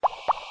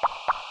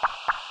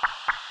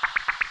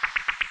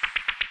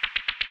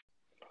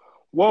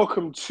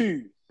Welcome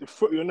to the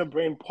Footy on the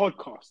Brain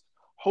podcast,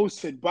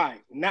 hosted by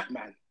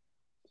Natman.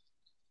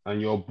 And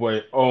your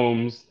boy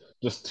Ohms,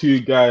 just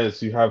two guys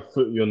who have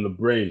footy on the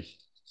brain.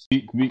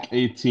 Week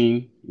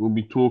 18, we'll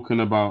be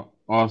talking about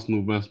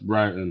Arsenal versus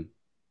Brighton.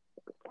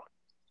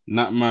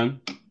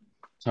 Natman,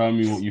 tell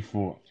me what you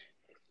thought.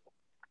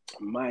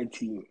 My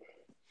team.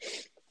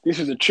 This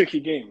was a tricky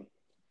game.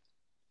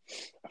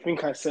 I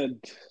think I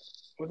said,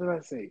 what did I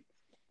say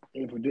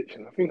in the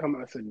prediction? I think I might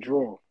have said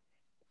draw.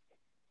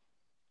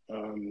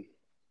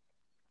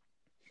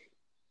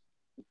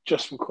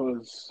 Just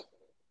because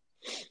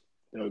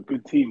they're a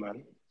good team,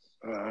 man.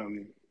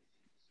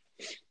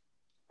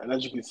 And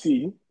as you can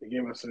see, they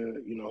gave us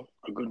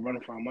a good run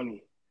for our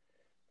money.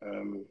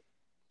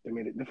 They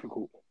made it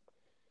difficult.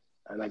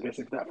 And I guess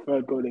if that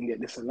third goal didn't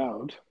get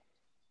disallowed,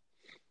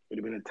 it would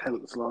have been a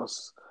tense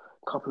last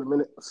couple of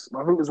minutes. But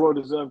I think it was well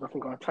deserved. I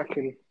think our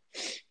attacking,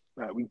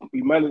 we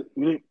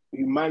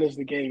managed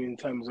the game in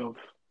terms of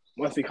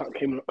once they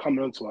came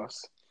coming onto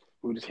us,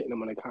 we were just hitting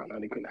them on the counter.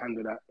 They couldn't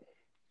handle that.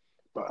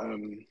 But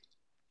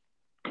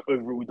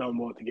overall, we done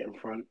well to get in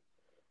front.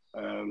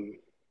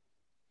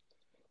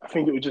 I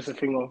think it was just a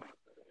thing of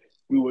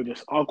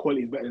our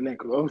quality is better than theirs,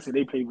 because obviously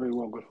they play very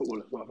well good football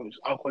as well. I think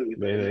our quality is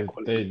better than their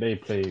quality. They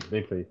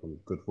play some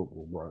good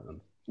football,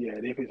 Brighton. Yeah,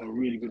 they play some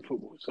really good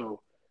football.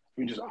 So I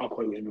think just our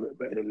quality was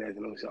better than theirs,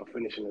 and obviously our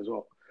finishing as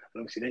well.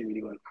 And obviously they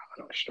really got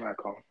a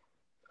striker.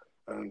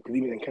 Because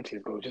even in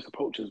Nketiah's goal, just a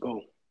poacher's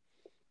goal,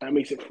 that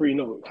makes it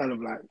 3-0. Kind of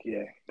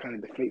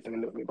deflates them a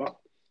little bit. But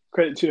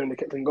credit to them, they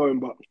kept on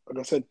going. But like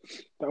I said,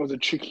 that was a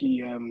tricky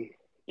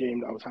game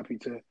that I was happy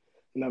to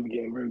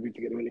navigate and very good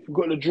to get the win. If we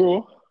got the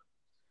draw,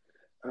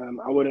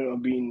 I wouldn't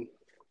have been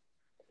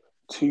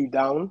too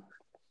down,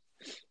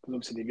 because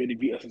obviously they really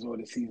beat us as well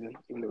this season,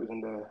 even though it was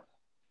in the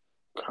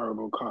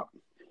Carabao Cup.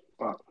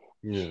 But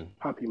yeah,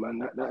 happy,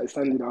 man. That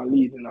extended our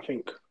lead, and I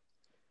think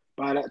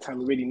by that time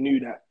we already knew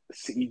that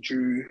City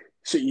drew.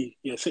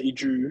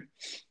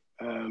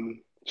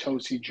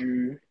 Chelsea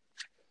drew.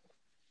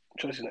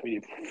 Chelsea not really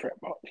a threat,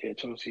 but yeah,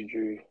 Chelsea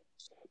drew.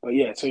 But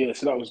so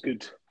that was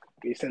good.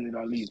 We extended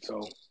our lead,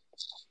 so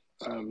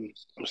I'm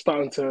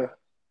starting to.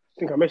 I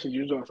think I messaged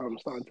you as well, so I'm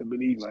starting to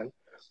believe, man.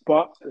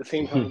 But at the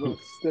same time,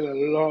 it's still a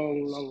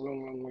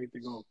long way to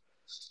go.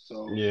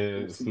 So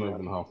yeah, it's not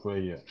even halfway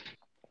yet.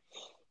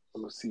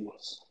 We'll see.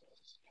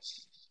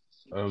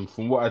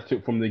 From what I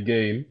took from the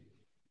game,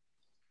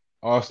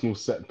 Arsenal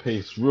set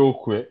pace real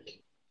quick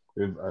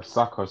with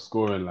Saka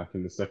scoring like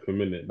in the second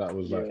minute. That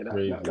was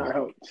crazy. That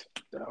helped.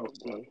 That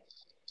helped, man.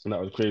 And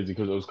that was crazy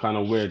because it was kind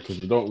of weird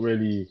because you don't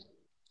really.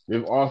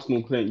 With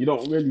Arsenal playing, you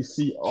don't really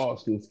see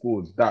Arsenal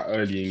scored that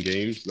early in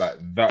games. Like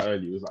that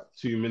early, it was like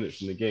 2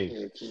 minutes in the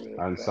game,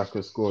 and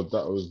Saka scored.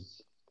 That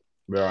was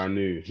where I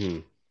knew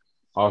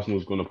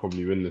Arsenal's gonna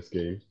probably win this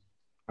game.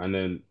 And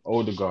then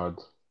Odegaard,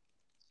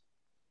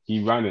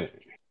 he ran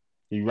it.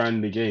 He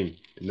ran the game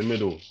in the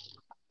middle.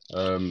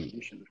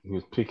 He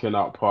was picking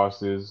out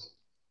passes,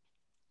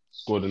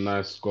 scored a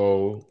nice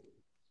goal.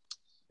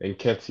 And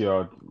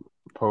Nketiah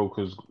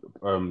poacher's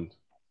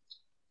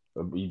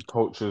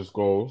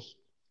goals.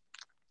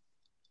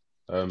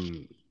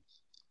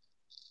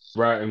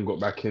 Brighton got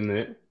back in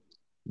it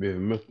with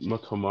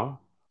Motoma.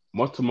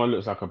 Motoma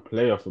looks like a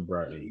player for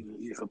Brighton.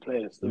 He's a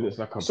player still. He looks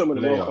like a player. Some of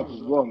the World Cup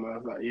as well, man. I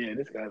was like,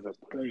 this guy's a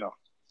player.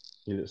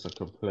 He looks like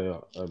a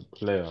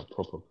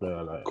proper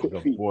player, like he's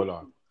a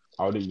baller.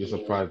 I wouldn't be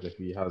surprised if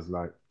he has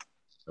like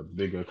a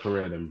bigger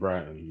career than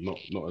Brighton.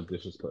 Not a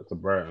disrespect to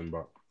Brighton,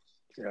 but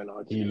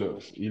he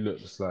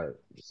looks like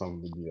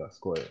somebody that's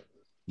got it.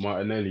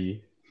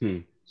 Martinelli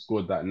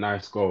scored that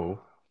nice goal,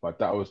 but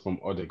that was from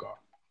Odegaard.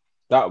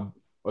 The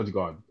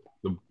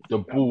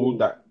ball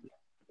that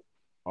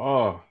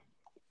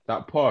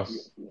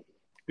pass,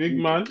 big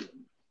man,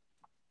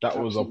 that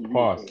was a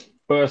pass.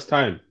 First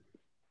time.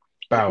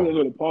 Bow.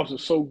 The pass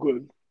was so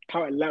good.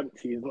 Kyle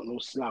Lamptey is not no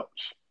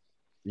slouch.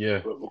 Yeah.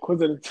 But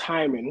because of the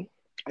timing,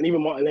 and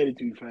even Martinelli,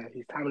 to be fair,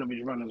 his timing of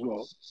his run as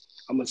well,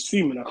 I'm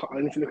assuming, I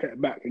need to look at it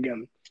back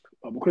again,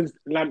 but because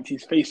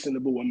Lamptey's facing the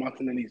ball and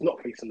Martinelli's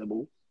not facing the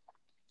ball,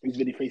 he's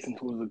really facing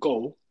towards the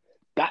goal,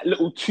 that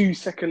little 2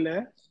 second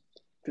there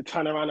to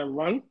turn around and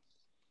run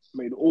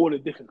made all the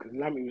difference, because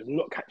Lamptey was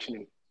not catching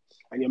him.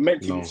 And you're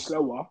meant to be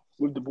slower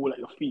with the ball at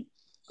your feet,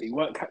 but you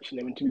weren't catching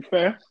him. And to be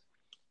fair,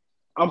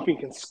 I'm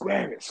thinking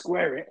square it,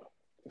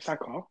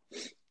 Saka.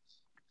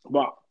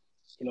 But,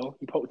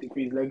 he poked it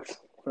through his legs.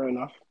 Fair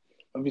enough.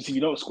 Obviously,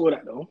 you don't score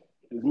that, though.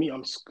 It was me,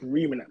 I'm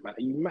screaming at, man.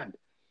 Are you mad?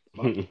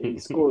 But he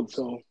scored,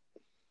 so,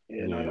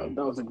 that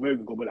was a very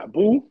good goal. But that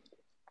ball,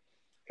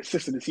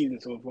 assisted the season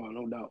so far,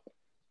 no doubt.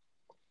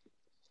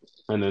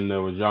 And then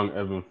there was young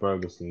Evan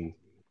Ferguson,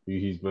 who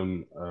he's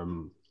been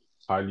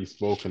highly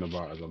spoken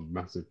about as a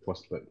massive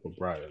prospect for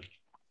Brighton.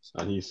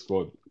 And he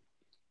scored.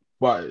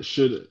 But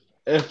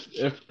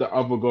if the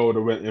other goal would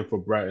have went in for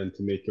Brighton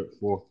to make it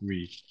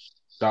 4-3,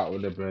 that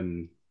would have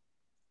been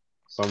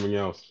something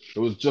else. It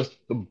was just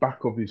the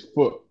back of his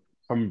foot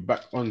coming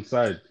back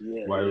onside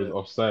while he was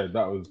offside.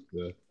 That was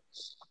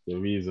the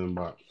reason,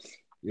 but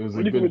it was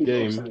a good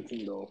game.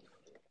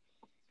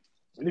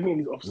 What do you think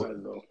he's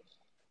offside though?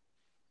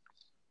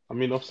 I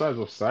mean,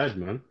 offside,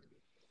 man.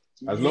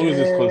 As long as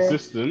it's Yeah.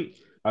 consistent,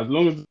 as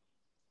long as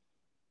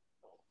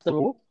the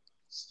rule,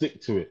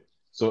 stick to it.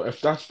 So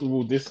if that's the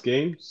rule this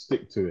game,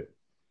 stick to it.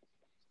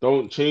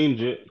 Don't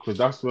change it because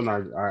that's when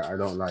I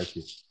don't like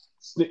it.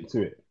 Stick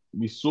to it.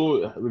 We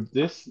saw it with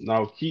this.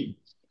 Now keep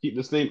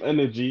the same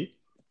energy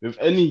with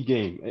any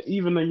game,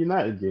 even a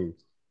United game.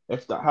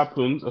 If that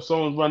happens, if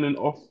someone's running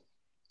off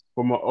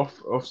from an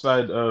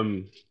offside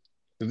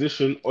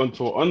position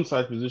onto an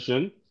onside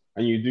position,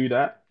 and you do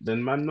that,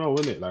 then man, no,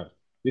 innit? Like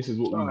this is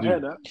what No, we I do.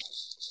 heard that.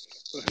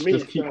 But for me,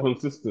 Just keep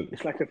consistent.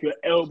 it's like if your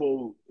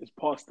elbow is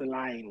past the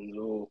line,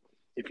 or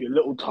if your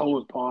little toe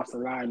is past the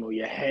line, or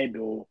your head,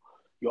 or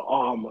your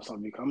arm, or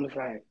something. I'm just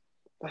like,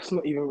 that's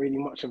not even really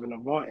much of an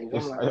advantage. I'm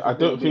It's like, that's a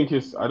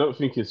bit, I don't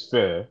think it's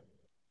fair.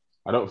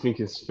 I don't think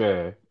it's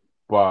fair,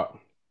 but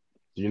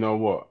do you know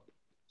what?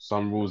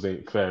 Some rules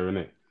ain't fair,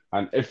 innit?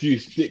 And if you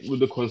stick with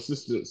the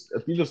consistency,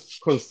 if you're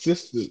just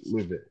consistent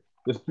with it,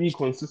 just be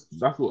consistent.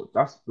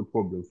 That's the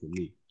problem for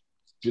me.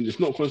 It's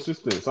not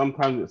consistent.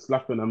 Sometimes it's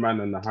slapping a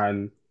man in the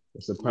hand,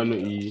 it's a yeah.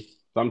 penalty.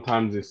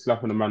 Sometimes it's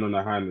slapping a man on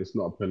the hand, it's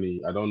not a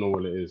penalty. I don't know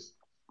what it is.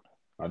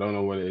 I don't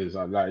know what it is.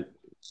 I like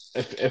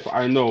if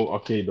I know,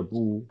 okay, the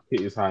ball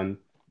hit his hand,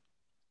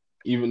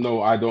 even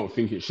though I don't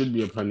think it should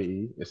be a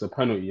penalty, it's a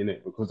penalty in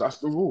it because that's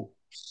the rule.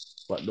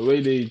 But the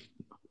way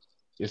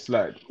it's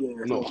like Yeah,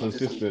 there's no not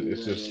consistent. consistency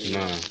It's there. just Yeah.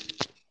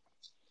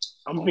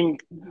 nah.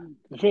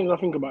 The things I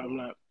think about, I'm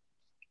like,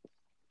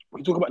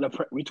 we talk about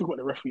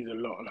the referees a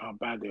lot and how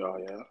bad they are,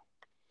 yeah.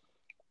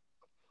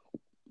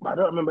 But I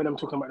don't remember them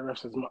talking about the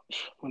refs as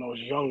much when I was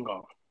younger.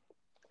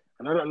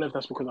 And I don't know if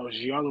that's because I was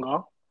younger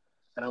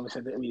and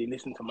obviously I didn't really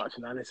listen to much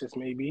analysis,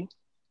 maybe,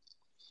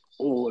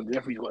 or the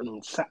referees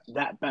gotten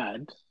that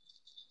bad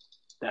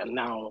that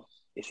now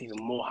it's even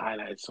more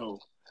highlighted. So,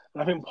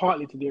 and I think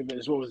partly to do with it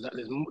as well is that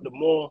there's the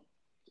more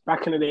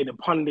back in the day the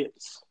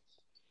pundits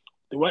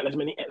there weren't as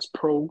many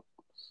ex-pro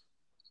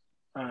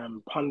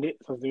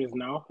pundits as there is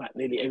now. Like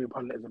nearly every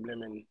pundit is a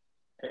blooming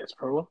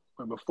ex-pro.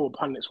 But before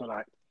pundits were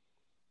like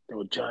they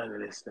were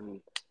journalists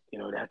and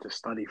they had to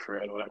study for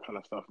it and all that kind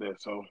of stuff there.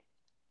 So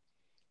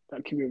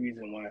that could be a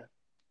reason why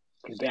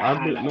because they're I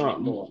but highlighting no. it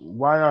more.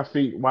 Why I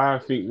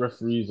think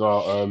referees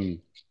are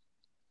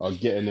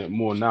getting it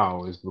more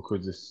now is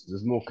because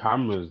there's more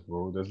cameras,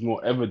 bro. There's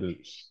more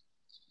evidence.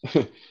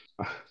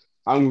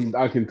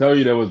 I can tell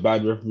you there was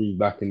bad referees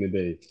back in the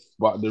day,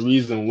 but the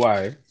reason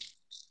why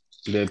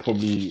they're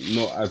probably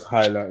not as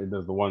highlighted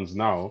as the ones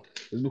now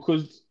is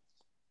because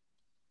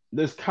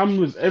there's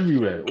cameras Yeah,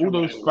 everywhere. All camera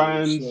those angles, slow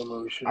fans,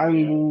 motion. Yeah,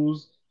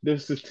 angles, the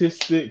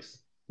statistics.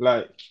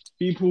 Like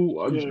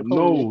people yeah,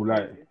 know,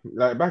 probably.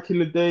 like back in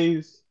the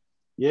days,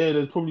 yeah,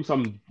 there's probably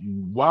some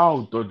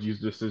wild dodgy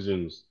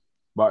decisions,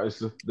 but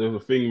there's a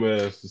thing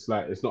where it's just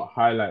like it's not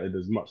highlighted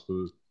as much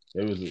because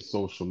there isn't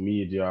social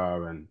media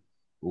and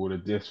all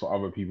of this for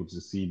other people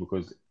to see.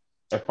 Because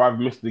if I've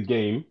missed the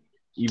game,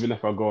 even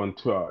if I go on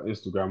Twitter,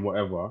 Instagram,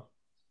 whatever,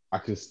 I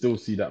can still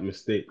see that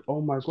mistake.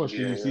 Oh my gosh,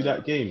 did Yeah, you see yeah.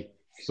 that game? Yeah,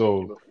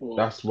 So before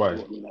that's it why.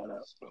 wouldn't be like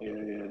that.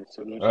 Yeah, yeah.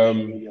 So no social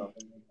Um, media.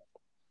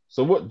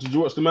 so what did you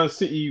watch the Man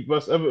City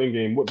versus Everton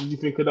game? What did you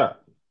think of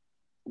that?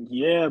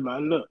 Yeah,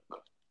 man. Look,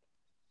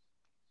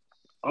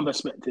 I'm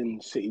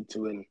expecting City to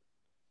win.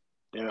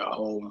 They're at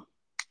home.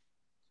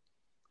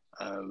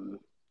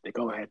 They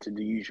go ahead to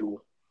the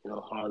usual,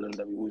 Haaland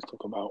that we always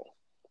talk about.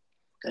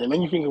 And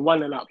when you think of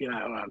 1-0 up, you're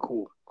like, all right,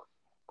 cool.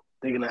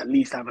 They're gonna at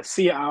least have a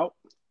see it out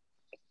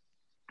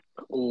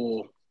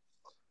or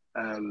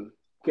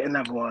get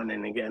another one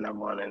and then get another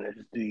one and then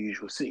just do the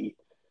usual City.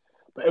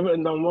 But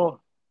Everton done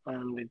well.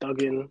 They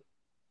dug in,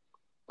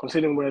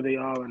 considering where they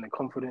are and the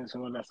confidence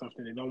and all that stuff.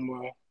 That they done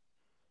well.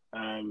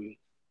 And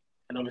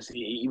obviously,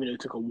 even though it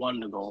took a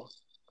wonder goal,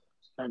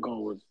 that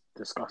goal was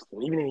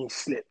disgusting. Even if he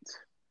slipped,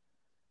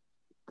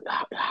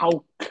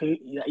 how clear?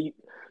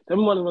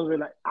 Them one of the ones where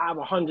like out of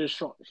 100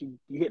 shots, you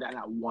hit that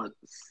like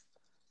once.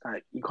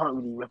 Like you can't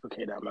really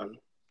replicate that, man.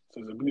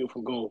 So it's a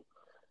beautiful goal.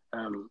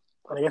 And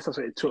I guess that's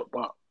what it took.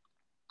 But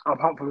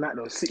apart from that,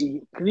 though,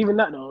 City, because even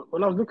that though,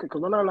 when I was looking,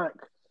 because when I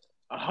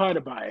heard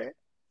about it,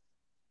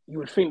 you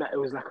would think that it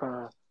was like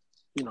a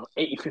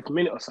 85th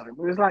minute or something,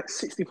 but it was like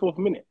 64th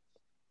minute.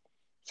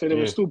 So there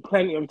was Yeah, still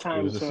plenty of it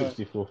time was the to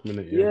 64th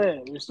minute. Yeah, yeah,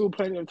 there's still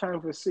plenty of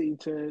time for City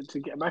to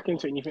get back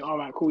into it. And you think, all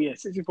right, cool, yeah,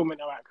 64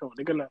 minutes, all right, cool.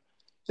 They got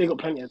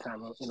plenty of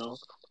time, got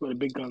the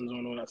big guns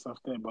on all that stuff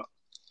there, but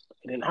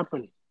it didn't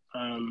happen.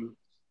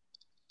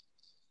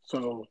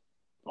 So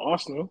for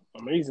Arsenal,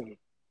 amazing,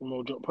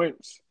 more drop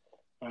points.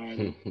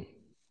 Um,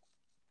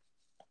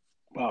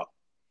 but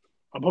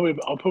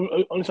honestly, I'm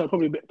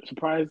probably a bit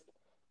surprised.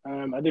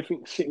 I did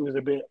think City was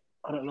a bit,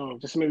 I don't know,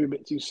 just maybe a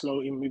bit too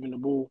slow in moving the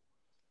ball.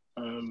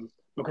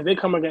 Because they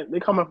come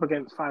up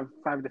against five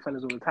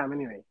defenders all the time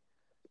anyway,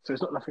 so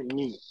it's not nothing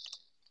new.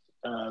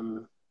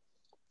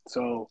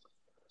 So,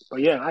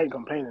 but yeah, I ain't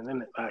complaining,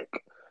 innit? Like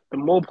the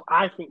more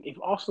I think, if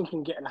Arsenal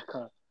can get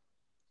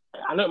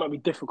I know it might be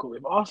difficult.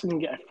 If Arsenal can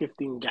get a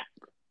 15 gap,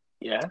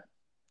 yeah,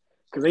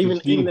 because even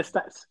the 15.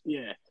 stats,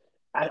 yeah,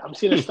 I'm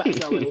seeing the stats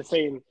now where they're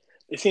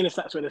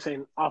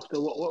saying after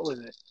what was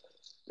it?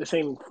 They're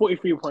saying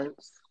 43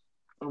 points,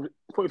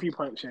 43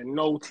 points. Yeah,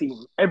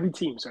 every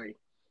team, sorry,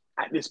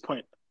 at this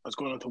point was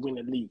going on to win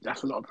the league.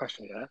 That's a lot of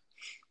pressure, yeah.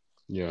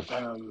 Yeah.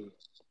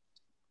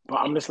 But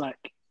I'm just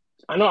like,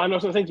 I know what I'm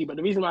saying to you, but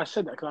the reason why I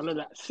said that because I know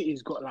that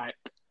City's got like,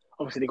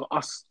 obviously they got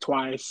us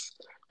twice.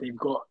 They've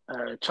got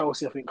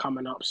Chelsea, I think,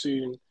 coming up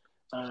soon.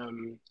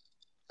 And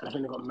I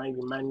think they've got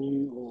maybe Man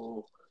U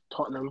or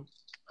Tottenham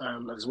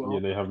as well. Yeah,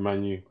 they have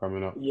Man U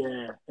coming up.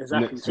 Yeah,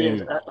 exactly. Next So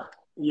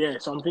game.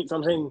 so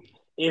I'm saying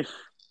if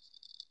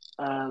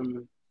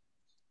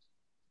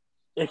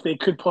they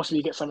could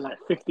possibly get something like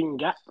 15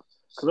 gap,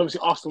 because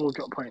obviously Arsenal will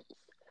drop points.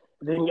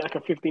 If they can get like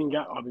a 15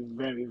 gap, I'll be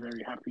very,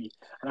 very happy.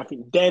 And I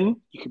think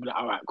then you could be like,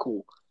 all right,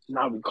 cool.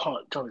 Now we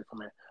can't drop it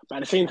from here. But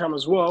at the same time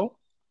as well,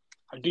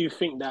 I do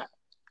think that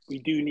we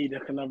do need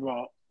like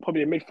another,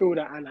 probably a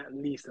midfielder and at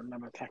least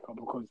another attacker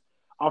because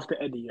after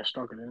Eddie, you're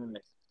struggling, isn't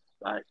it?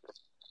 Like,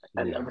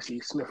 and obviously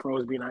Smith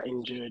Rowe's been out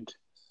injured.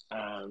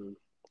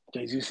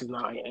 Jesus is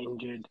now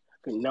injured.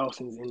 I think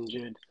Nelson's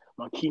injured.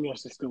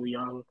 Marquinhos is still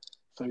young.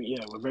 So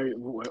yeah,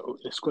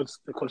 the squad's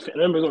fit.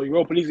 Remember,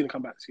 Europa League's gonna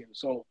come back to him,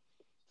 so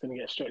it's gonna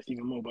get stretched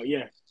even more. But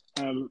yeah,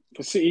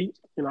 for City,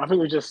 I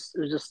think it was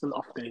just an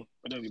off day,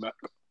 but they'll be back.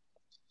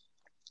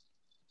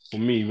 For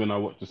me, when I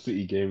watched the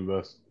City game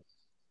versus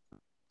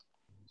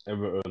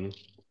Everton,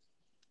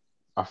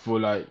 I feel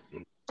like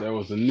there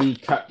was a new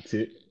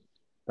tactic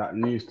that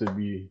needs to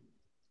be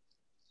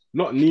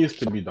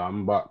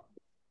done, but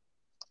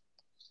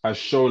has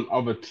shown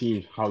other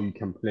teams how you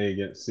can play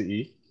against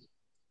City.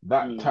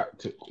 That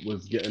tactic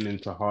was getting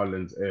into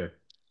Haaland's ear.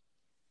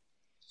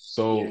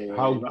 So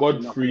how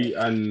Godfrey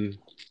and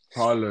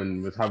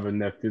Haaland was having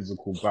their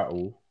physical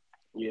battle.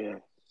 Yeah.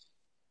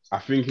 I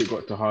think it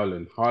got to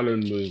Haaland.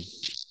 Haaland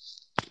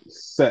was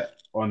set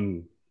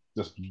on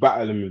just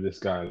battling with this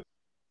guy.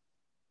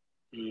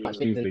 I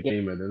think the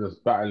game and they're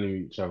just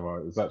battling each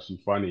other. It's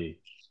actually funny.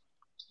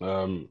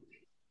 So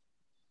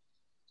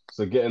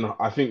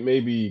I think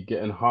maybe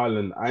getting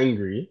Haaland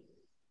angry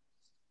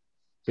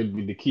could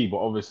be the key, but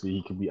obviously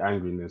he could be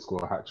angry and then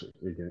score a hat-trick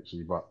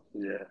eventually. But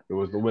yeah, it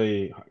was the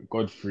way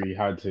Godfrey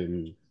had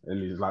him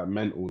and he's like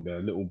mental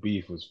there. Little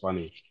beef was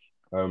funny.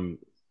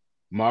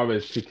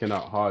 Mahrez picking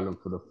out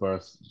Haaland for the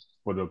first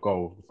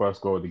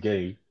goal of the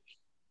game.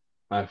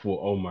 I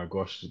thought, oh my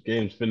gosh, the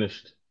game's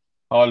finished.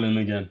 Haaland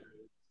again.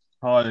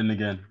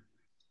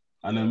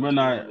 And then when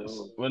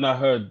I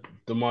heard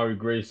Demarai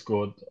Gray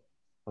scored,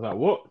 I was like,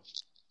 what?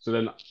 So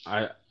then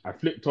I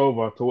flipped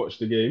over to watch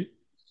the game.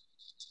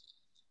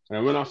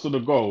 And when I saw the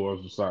goal, I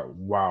was just like,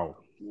 wow.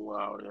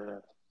 Wow, yeah.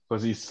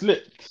 Because he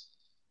slipped.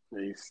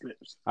 Yeah, he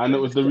slips. And it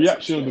was the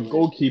reaction of the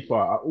goalkeeper.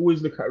 I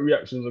always look at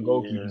reactions of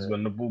goalkeepers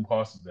when the ball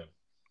passes them.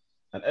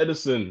 And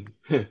Ederson,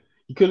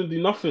 he couldn't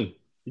do nothing.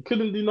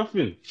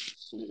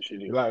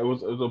 Literally. Like it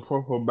was a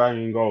proper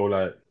banging goal.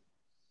 Like it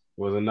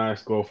was a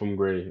nice goal from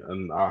Gray.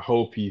 And I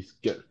hope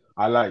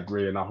I like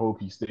Gray and I hope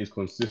he stays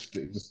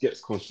consistent. Just gets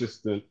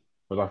consistent.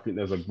 But I think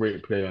there's a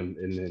great player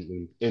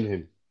in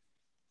him.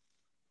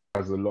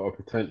 Has a lot of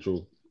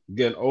potential.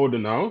 Getting older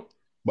now,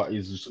 but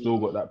he's still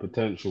got that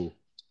potential.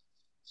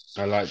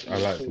 I like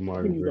Demarai.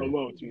 I think he's done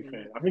well, to be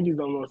fair. I think he's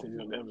done well since he's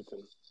gone to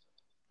Everton.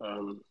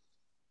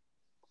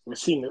 We're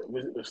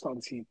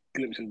starting to see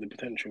glimpses of the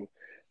potential.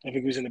 I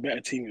think he was in a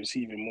better team, we'll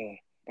see even more.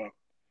 But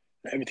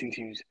the Everton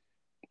teams,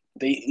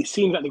 it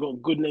seems like they've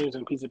got good names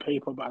on a piece of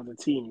paper, but as a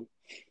team,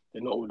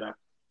 they're not all that.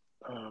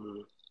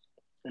 And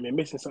they're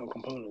missing some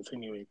components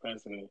anyway,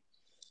 personally.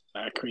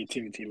 Like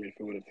creativity in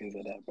midfield and things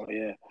like that. But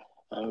yeah.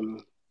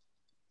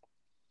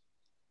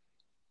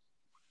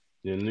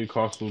 Yeah,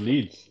 Newcastle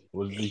Leeds.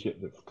 What did you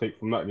take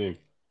from that game?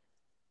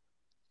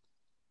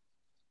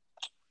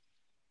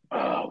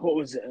 What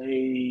was it?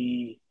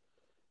 0-0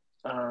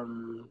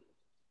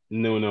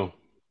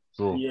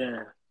 draw.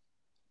 Yeah,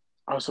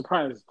 I was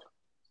surprised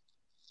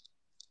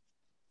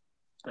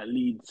that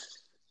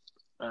Leeds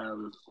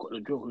got the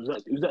draw.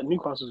 It was at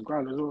Newcastle's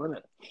ground as well, wasn't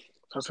it?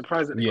 So I was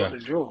surprised that they got the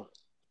draw.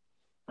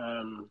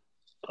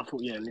 I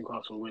thought,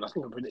 Newcastle will win. I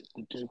think I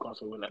predicted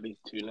Newcastle will win at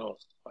least 2-0, or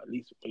at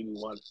least maybe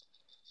 1.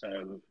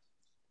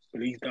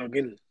 But Leeds dug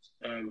in.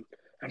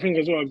 I think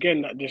as well,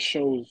 again, that just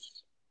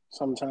shows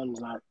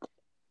sometimes like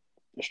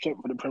the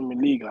strength of the Premier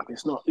League. Like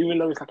it's not, even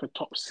though it's like a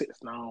top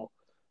 6 now,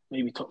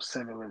 maybe top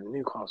 7 with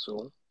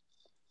Newcastle.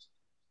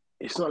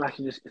 It's not like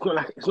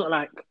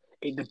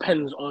it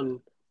depends on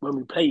when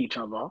we play each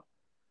other,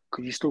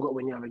 because you still got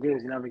when you have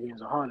games. And other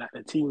games are hard. Like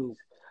the teams,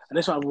 and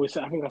that's what I've always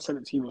said. I think I said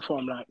it to you before.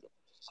 I'm like,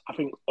 I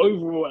think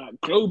overall, like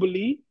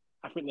globally,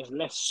 I think there's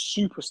less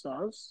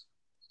superstars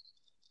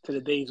to the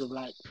days of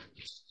like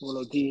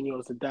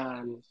Ronaldinho,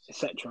 Zidane,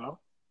 etc.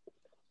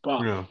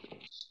 But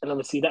and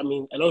obviously that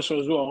means, and also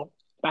as well,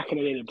 back in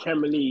the day, the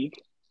Premier League,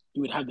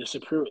 you would have the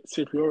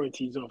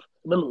superiorities of,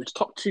 remember, it was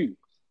top 2,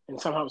 and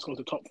somehow it's gone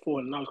to top 4,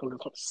 and now it's gone to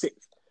top 6,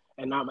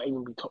 and now it might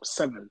even be top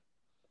 7.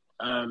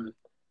 And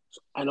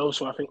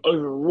also, I think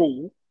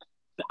overall,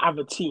 the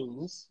other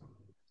teams,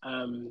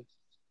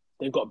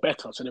 they've got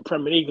better. So the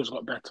Premier League has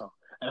got better.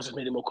 and that's just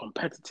made it more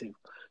competitive.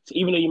 So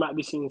even though you might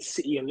be seeing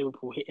City and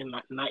Liverpool hitting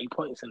like 90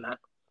 points in that,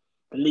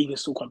 the league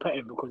is still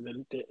competitive because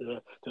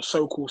the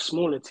so-called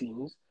smaller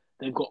teams,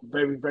 they've got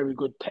very, very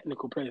good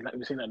technical players. Like we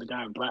were saying, like the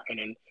guy at Brighton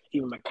and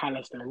even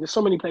McAllister. And there's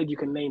so many players you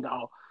can name that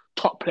are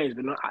top players,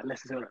 but not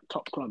necessarily at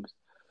top clubs.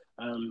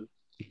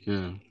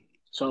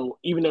 So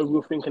even though we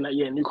were thinking that,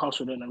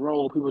 Newcastle are in a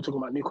row, people were talking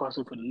about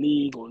Newcastle for the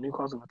league or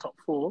Newcastle for top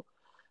four,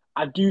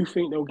 I do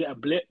think they'll get a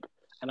blip,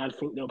 and I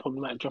think they'll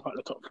probably might drop out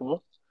the top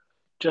four,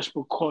 just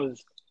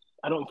because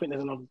I don't think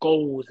there's enough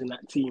goals in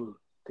that team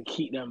to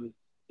keep them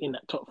in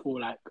that top four.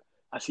 Like,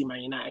 I see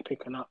Man United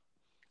picking up.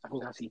 I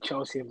think I see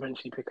Chelsea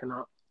eventually picking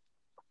up.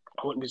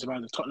 I wouldn't be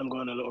surprised if Tottenham go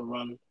on a little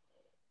run.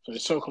 So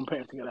it's so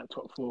competitive to get that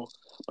top four.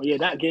 But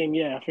that game,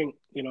 I think,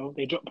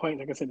 they drop points.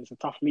 Like I said, it's a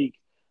tough league.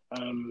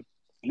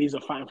 Leeds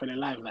are fighting for their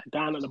lives. Like,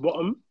 down at the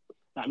bottom,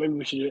 like maybe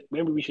we should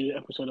do an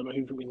episode about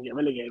who we can get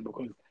relegated,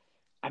 because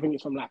I think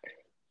it's from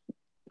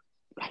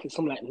it's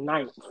from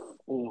ninth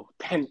or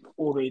 10th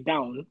all the way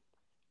down.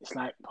 It's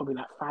like probably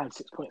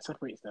 5-6 points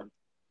separates them.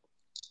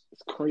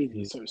 It's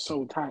crazy. So it's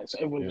so tight. So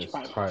everyone's just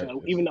fighting.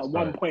 So even at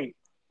 1 point,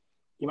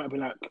 you might be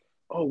like,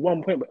 oh,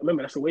 1 point. But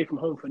remember, that's away from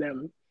home for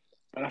them.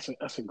 But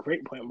that's a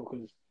great point,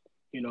 because,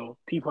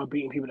 people are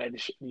beating people that,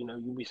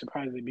 you'll be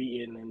surprised they're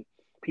beating, and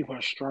people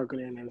are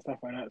struggling and stuff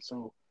like that.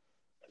 So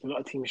there's a lot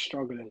of teams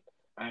struggling.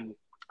 And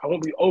I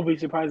won't be overly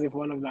surprised if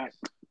one of the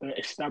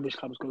established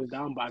clubs goes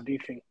down, but I do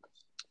think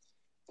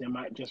they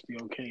might just be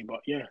okay.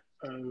 But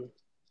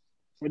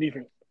what do you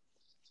think?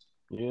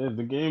 Yeah,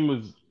 the game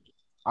was.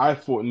 I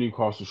thought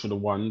Newcastle should have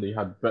won. They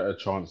had better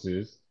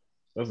chances.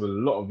 There's a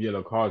lot of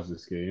yellow cards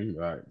this game.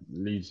 Like,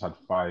 Leeds had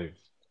five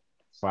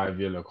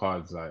yellow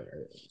cards. Like,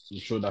 I'm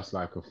sure that's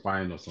like a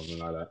fine or something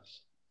like that.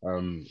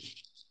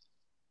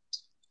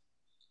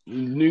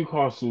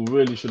 Newcastle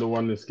really should have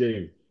won this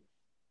game.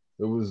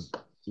 It was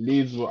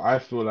Leeds. I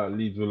feel like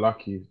Leeds were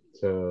lucky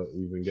to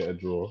even get a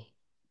draw.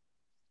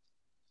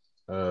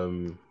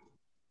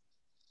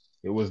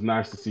 It was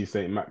nice to see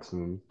Saint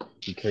Maximin.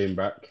 He came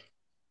back.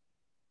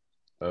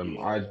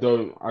 I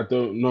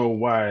don't know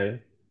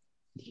why,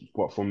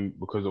 but for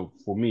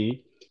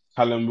me,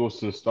 Callum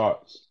Wilson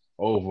starts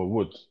over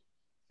Wood.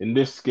 In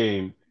this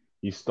game,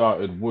 he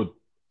started Wood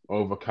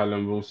over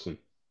Callum Wilson.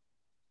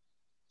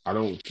 I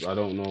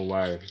don't know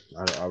why.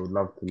 I would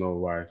love to know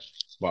why,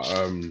 but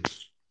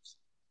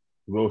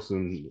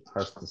Wilson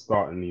has to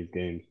start in these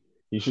games.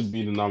 He should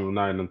be the number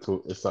 9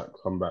 until Isak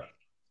come back,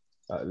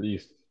 at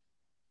least.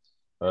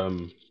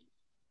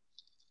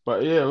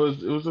 But yeah, I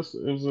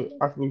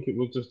think it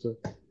was just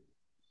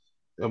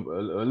a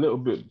little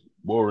bit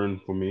boring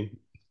for me.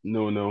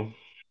 No.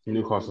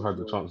 Newcastle had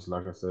the chances,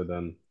 like I said,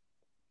 and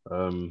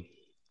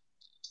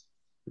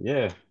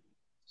yeah.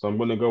 So I'm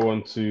gonna go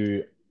on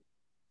to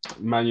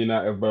Man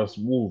United versus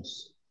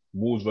Wolves.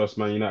 Wolves versus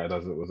Man United,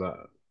 as it was at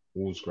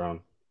Wolves ground.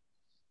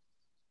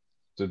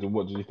 So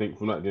what did you think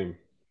from that game?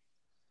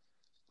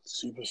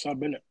 Super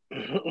sub, innit?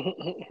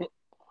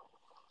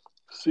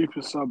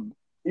 Super sub.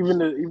 Even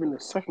the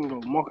second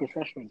goal, Marcus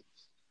Rashford.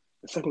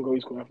 The second goal he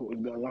scored, I thought was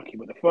a bit unlucky.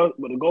 But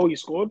the goal he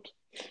scored,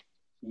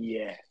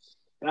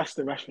 that's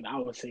the Rashford I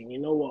was saying. You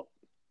know what?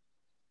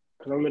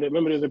 Because I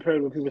remember there's a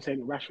period where people were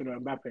saying Rashford or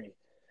Mbappe.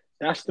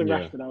 That's the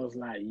Rashford I was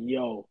like,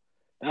 yo,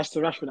 that's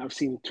the Rashford I've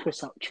seen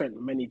twist up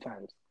Trent many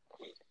times.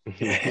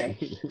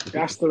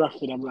 That's the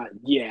Rashford I'm like,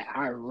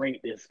 I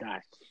rate this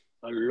guy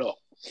a lot.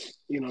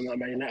 I'm a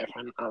Man United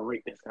fan, I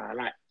rate this guy. I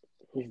like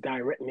his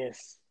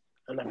directness.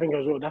 And I think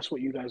as well, that's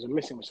what you guys are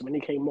missing. So when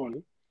he came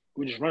on,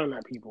 we just running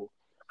at people.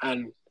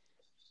 And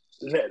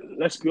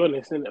let's be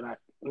honest, isn't it? Like,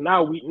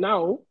 now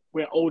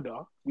we're older,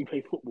 we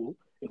play football.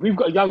 If we've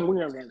got a young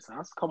winger against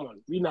us, come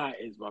on, we know how it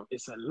is, bro.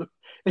 It's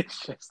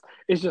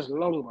just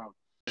long, bro.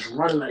 Just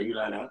running at you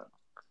like that.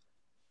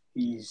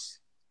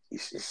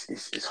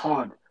 It's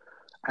hard.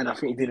 And I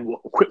think he did a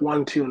quick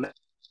 1-2 on that.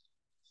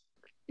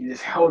 He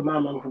just held my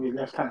man from his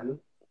left hand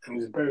and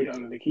was buried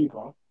under the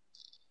keeper.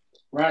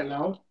 Right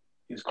now,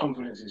 his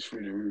confidence is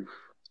through the roof.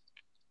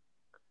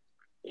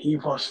 He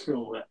must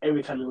feel that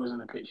every time he was on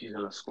the pitch, he's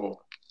gonna score.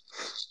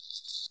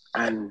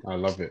 And I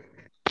love it.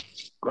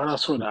 When I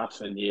saw that, I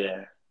said,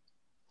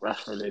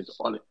 Rashford is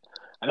on it.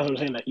 And that's what I'm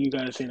saying, that you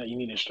guys are saying that you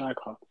need a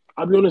striker.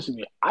 I'll be honest with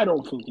you, I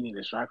don't think you need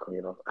a striker,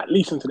 at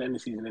least until the end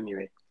of the season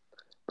anyway.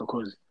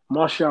 Because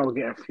Martial will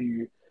get a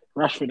few.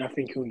 Rashford, I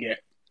think he'll get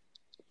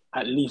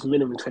at least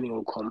minimum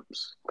 21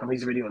 comps.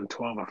 He's already on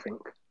 12, I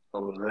think,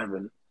 or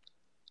 11.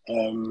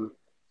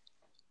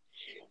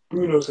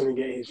 Bruno's going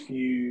to get his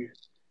few.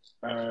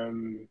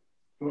 What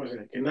was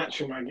it?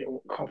 Garnacho might get a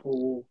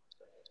couple.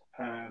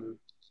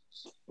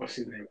 What's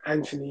his name?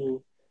 Anthony.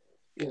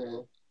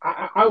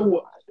 I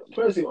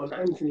personally on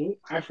Anthony,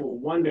 I thought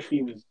 1 to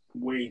 3 was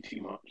way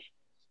too much,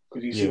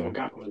 because you see what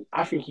Gakpo.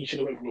 I think he should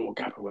have went for what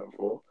Gakpo went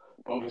for,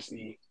 but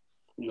obviously,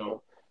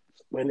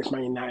 when it's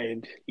Man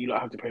United, you don't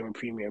have to pay him a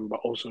premium,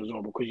 but also as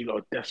well because you lot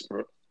are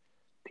desperate,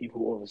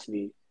 people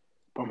obviously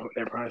bump up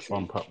their prices.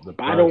 Bump up the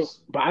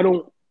price. But I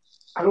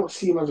don't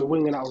see him as a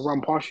winger that will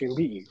run past you and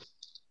beat you.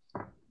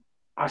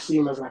 I see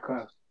him as like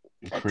a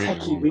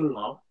techie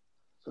winger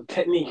So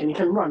technique, and he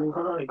can run.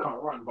 He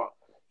can't run, but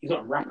he's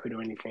not rapid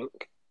or anything.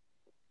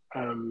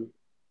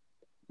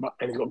 But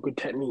and he's got good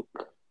technique.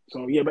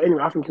 So yeah, but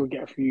anyway, I think he'll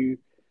get a few.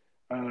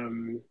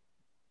 Who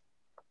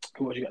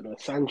else you got there?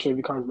 Sancho, if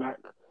he comes back,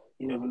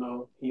 you never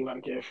know. He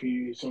might get a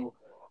few. So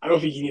I don't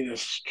think he needs a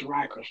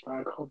striker,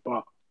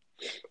 but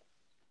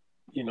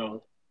you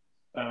know,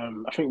 I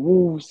think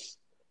Wolves,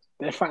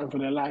 they're fighting for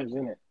their lives,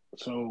 isn't it?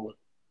 So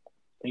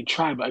they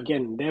try, but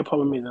again, their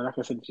problem is, and like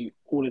I said to you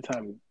all the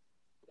time,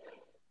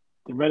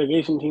 the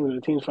relegation teams or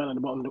the teams fighting at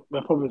the bottom,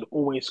 their problem is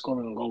always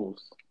scoring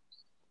goals.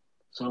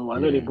 So I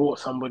know they Yeah. bought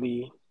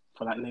somebody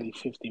for like nearly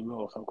 50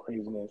 mil or some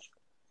craziness.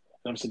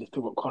 And obviously they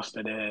still got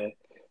Costa there,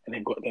 and they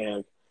got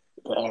the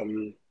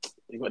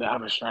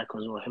other striker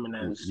as well,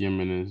 Jimenez.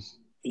 Jimenez.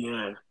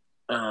 Yeah.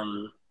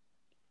 Um,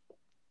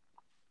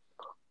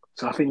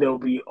 so I think they'll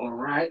be all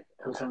right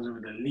in terms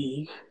of the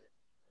league,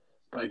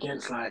 but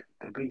against like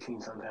the big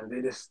teams, sometimes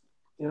they just,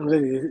 what I'm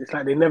saying? It's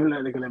like they never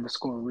like they can ever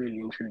score really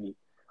and truly,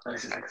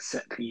 unless it's like a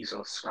set piece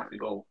or scrappy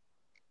goal.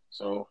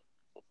 So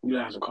you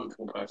have a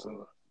comfortable person.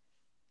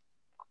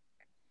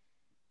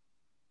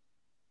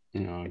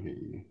 Yeah, I get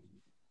you.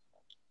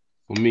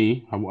 For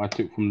me, what I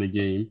took from the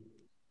game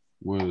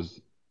was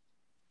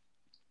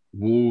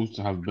Wolves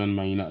have been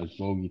Man United's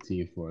bogey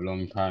team for a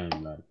long time.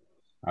 Like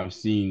I've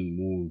seen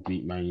Wolves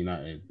beat Man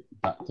United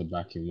back to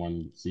back in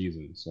one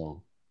season,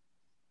 so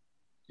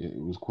it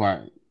was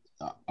quite.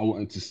 I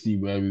wanted to see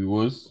where we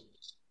was.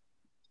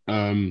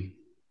 Um,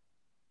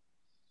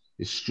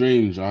 it's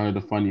strange. I heard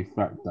a funny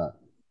fact that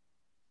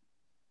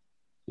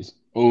it's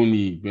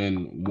only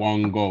been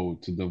one goal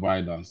to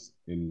divide us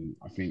in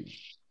I think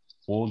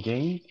 4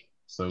 games.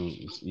 So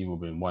it's either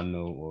been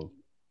 1-0 or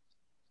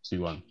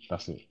 2-1.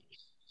 That's it.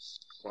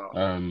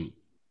 Wow,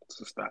 it's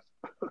just that.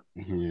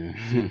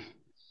 Yeah.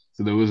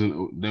 So there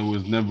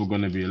was never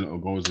gonna be a lot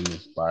of goals in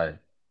this by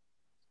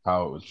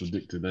how it was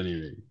predicted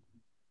anyway.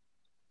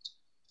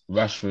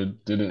 Rashford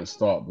didn't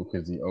start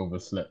because he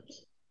overslept.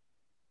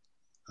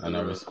 And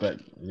I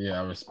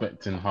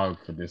respect Ten Hag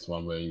for this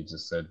one where he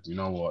just said, you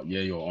know what,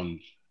 yeah,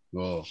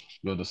 you're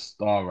the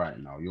star right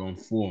now, you're on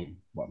form.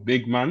 But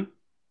big man,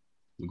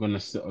 you're gonna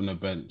sit on the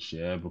bench,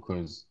 yeah,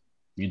 because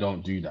we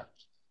don't do that.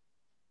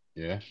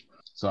 Yeah.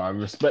 So I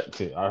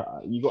respect it.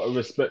 You gotta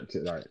respect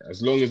it. Like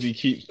as long as he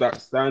keeps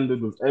that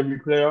standard with every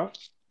player,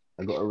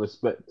 I gotta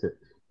respect it.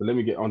 But let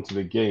me get onto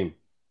the game.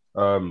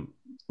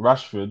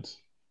 Rashford.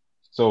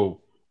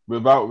 So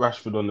without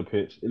Rashford on the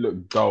pitch, it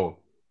looked dull.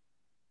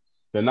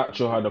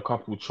 Nacho had a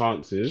couple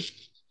chances.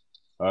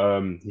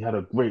 He had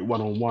a great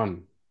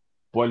one-on-one.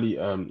 Bolly,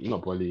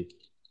 not Bolly,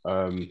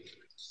 um,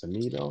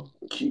 Semedo.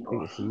 I Keeper.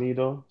 think it's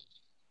Semedo.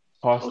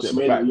 Oh, Passed it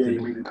Semedo, back yeah, to he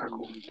the, made the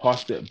tackle.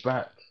 passed it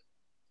back,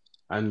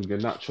 and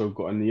Garnacho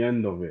got on the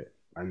end of it.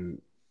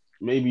 And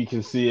maybe you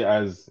can see it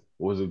as it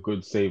was a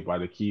good save by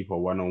the keeper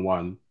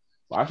one-on-one,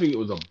 but I think it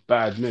was a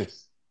bad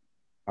miss.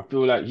 I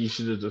feel like he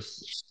should have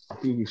just. I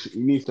think he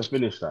needs to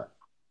finish that.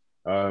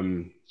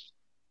 Um,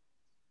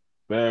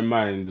 Bear in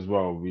mind as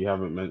well, we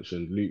haven't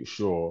mentioned Luke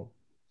Shaw.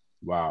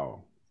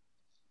 Wow,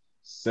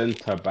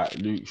 centre back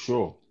Luke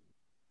Shaw.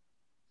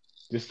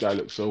 This guy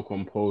looks so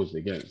composed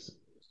against.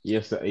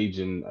 Yes, the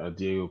agent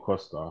Diego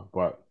Costa,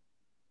 but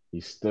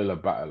he's still a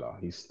battler.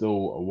 He's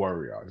still a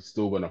warrior. He's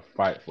still gonna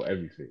fight for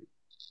everything.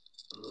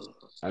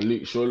 And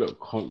Luke Shaw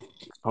looked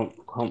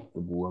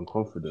comfortable and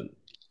confident.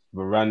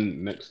 Varane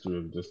next to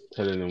him, just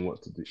telling him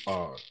what to do.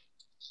 Oh,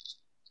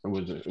 it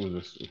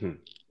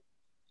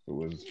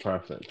was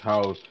perfect.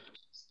 How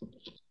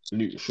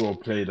Luke Shaw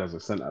played as a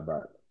centre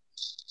back.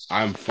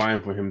 I'm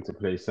fine for him to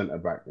play centre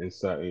back in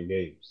certain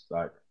games.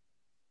 Like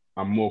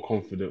I'm more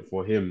confident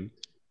for him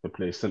to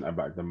play centre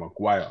back than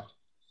Maguire.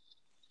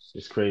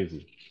 It's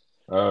crazy.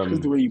 Because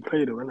the Um, way you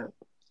play, though, isn't it?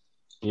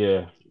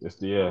 yeah,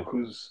 yeah.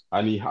 Because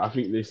And I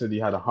think they said he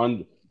had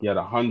 100. He had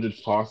 100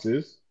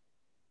 passes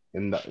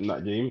in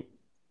that game,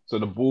 so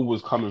the ball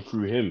was coming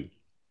through him.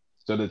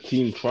 So the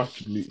team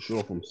trusted Luke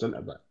Shaw from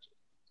centre back.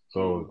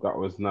 So that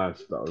was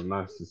nice. That was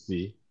nice to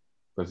see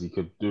because he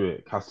could do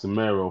it.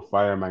 Casemiro,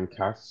 fireman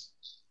Cass,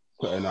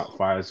 putting out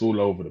fires all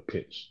over the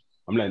pitch.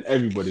 I'm letting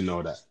everybody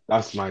know that.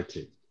 That's my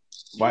team.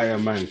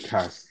 Fireman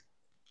Cass,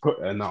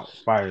 putting out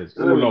fires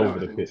I don't all think that over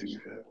was the him, to pitch. be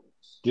fair.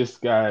 This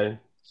guy,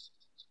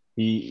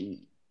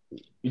 he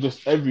he's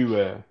just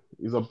everywhere.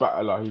 He's a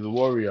battler. He's a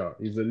warrior.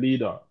 He's a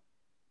leader.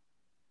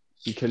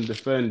 He can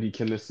defend. He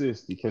can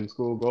assist. He can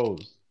score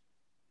goals.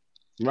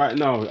 Right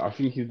now, I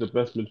think he's the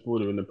best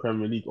midfielder in the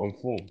Premier League on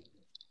form.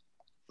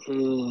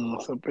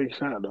 It's a big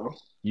shout, though.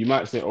 You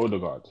might say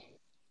Odegaard.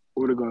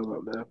 All the guys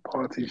up there.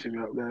 Party should be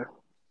up there.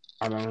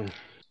 I don't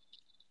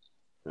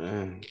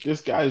know.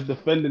 This guy is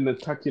defending,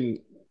 attacking.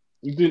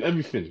 He's doing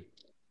everything.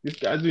 This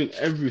guy's doing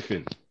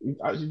everything. He's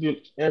actually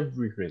doing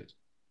everything.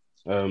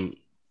 Um,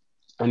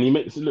 and he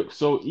makes it look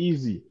so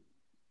easy.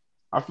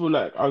 I feel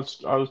like I was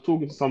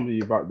talking to somebody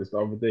about this the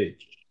other day.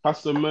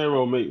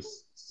 Casemiro makes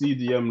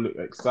CDM look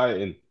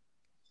exciting.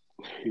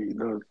 He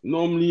does.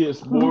 Normally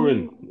it's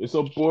boring. It's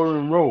a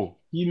boring role.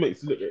 He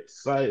makes it look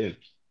exciting.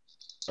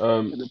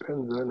 It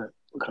depends, on it?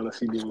 What kind of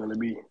CD I'm going to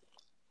be.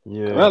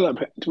 Yeah.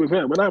 To be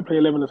fair, when I play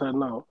 11 aside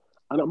now,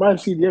 I don't mind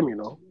CDM.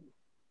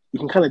 You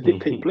can kind of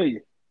dictate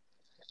play,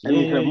 and Yeah,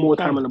 you can yeah, have you more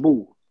time on can. the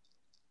ball.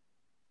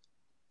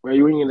 Where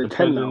you're in the 10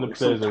 Depending on now, the it's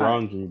so players tight.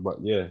 around you, but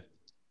yeah.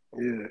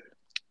 Yeah,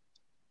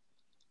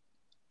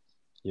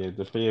 Yeah,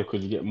 the player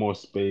could get more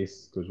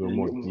space because we're yeah, you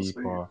more get more space.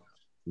 deeper.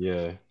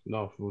 Yeah,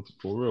 no,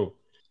 for real.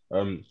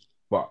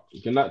 But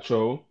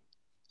Garnacho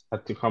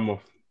had to come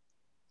off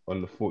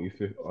on the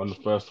 45th on the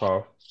first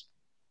half.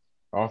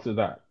 After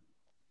that,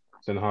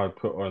 Ten Hag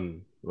put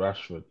on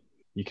Rashford.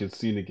 You could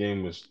see the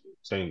game was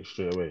changed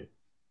straight away.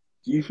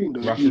 Do you think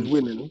though, if he was Rashford,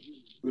 winning,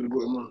 we would have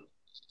brought him on?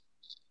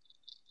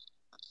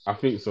 I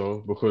think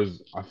so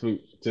because I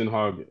think Ten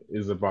Hag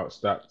is about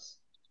stats,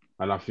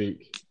 and I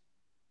think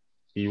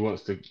he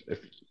wants to.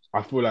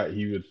 I feel like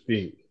he would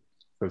think,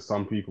 because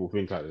some people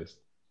think like this.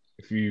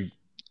 If you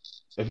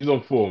if he's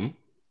on form,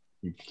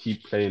 you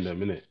keep playing them,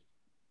 innit?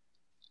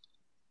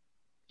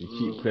 You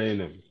keep Mm. playing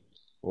them,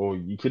 or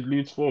you could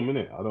lose form,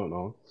 innit? I don't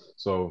know.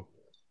 So,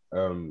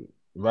 um,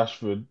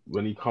 Rashford,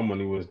 when he come on,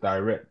 he was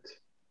direct.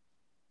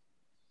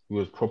 He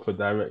was proper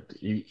direct.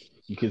 You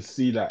could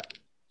see that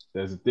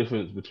there's a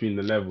difference between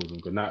the levels of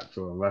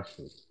Garnacho and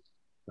Rashford.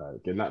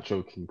 Like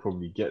Garnacho can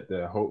probably get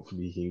there.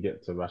 Hopefully, he can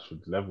get to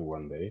Rashford's level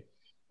one day.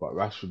 But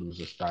Rashford was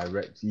just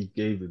direct. He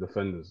gave the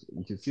defenders.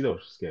 You could see they were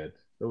scared.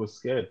 They were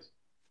scared.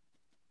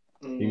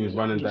 He was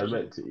running 100%.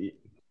 direct.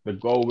 The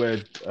goal where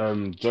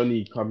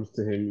Johnny comes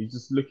to him, he's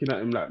just looking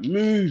at him like,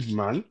 move,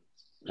 man.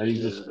 And he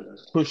just Yeah.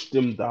 pushed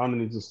him down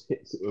and he just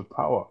hits it with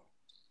power.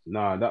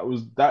 Nah,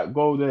 that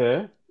goal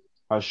there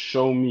has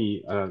shown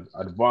me an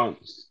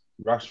advanced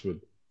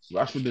Rashford.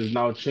 Rashford has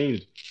now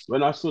changed.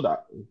 When I saw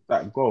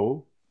that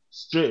goal,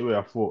 straight away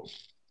I thought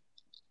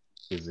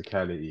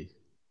physicality.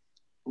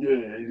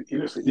 Yeah, he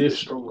looks This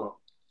stronger.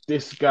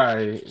 this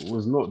guy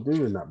was not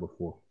doing that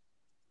before.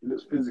 He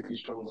looks physically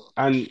stronger.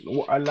 And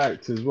what I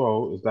liked as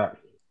well is that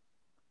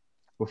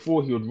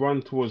before he would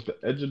run towards the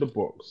edge of the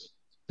box,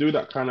 do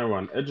that kind of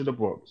run, edge of the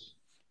box,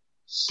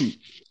 shoot.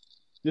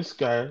 This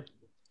guy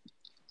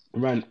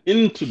ran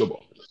into the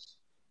box.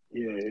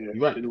 Yeah, yeah. He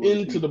ran Did one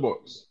into too. the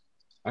box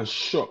and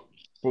shot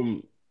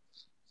from,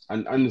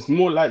 and it's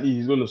more likely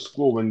he's gonna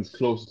score when he's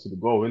closer to the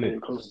goal, isn't Yeah,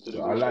 it? closer to the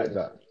So I goal. like Yeah.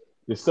 that.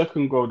 The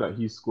second goal that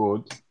he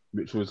scored,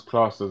 which was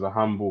classed as a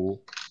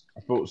handball,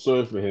 I felt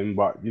sorry for him,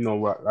 but you know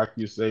what, like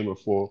you were saying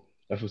before,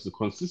 if it's a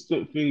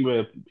consistent thing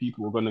where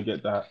people are gonna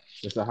get that,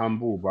 it's a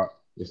handball, but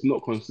it's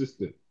not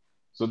consistent.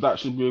 So that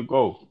should be a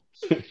goal.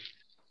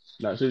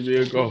 That should be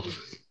a goal.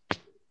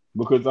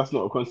 Because that's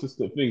not a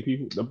consistent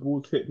thing. The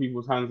balls hit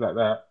people's hands like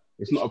that.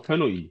 It's not a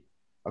penalty.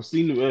 I've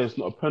seen it where it's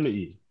not a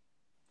penalty.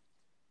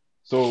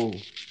 So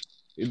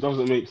it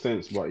doesn't make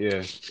sense. But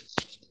yeah,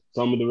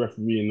 some of the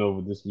refereeing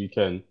over this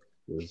weekend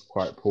was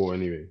quite poor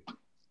anyway.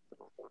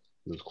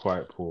 It was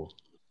quite poor.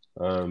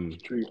 Um,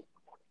 True.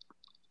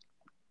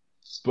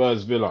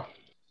 Spurs Villa.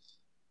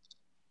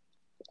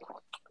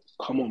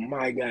 Come on,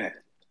 my guy.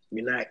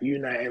 Unite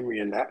Emery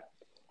and that.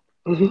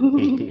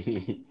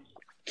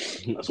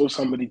 I saw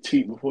somebody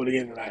tweet before the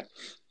game like,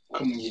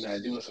 "Come on,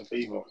 United, do us a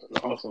favor."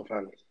 An Arsenal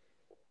fan,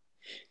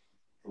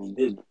 and he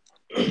did.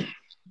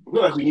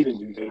 Not like we needed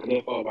to because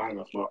they're far behind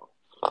us. But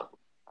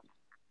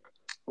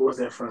what was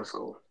their first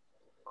goal?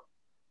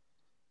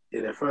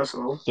 Yeah, their first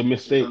goal. The They done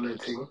mistake. their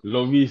thing.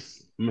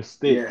 Lloris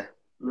mistake. Yeah,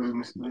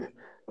 mistake.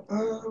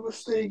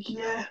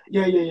 Yeah.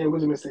 It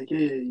was a mistake.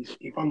 Yeah.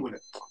 He fumbled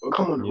it. But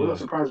come on, we're not Yeah,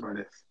 surprised by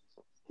this.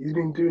 He's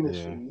been doing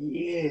this for yeah.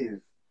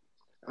 years.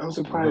 I'm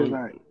surprised. Lo-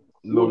 Like,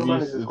 all the Lloris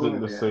managers gone isn't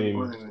in the there haven't same.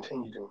 gone in and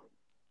changed him.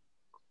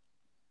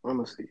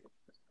 Honestly,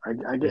 I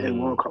get a Mm,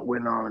 World Cup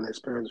winner and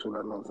experience all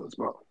that nonsense,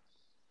 but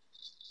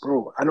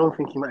bro, I don't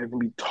think he might even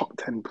be top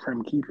 10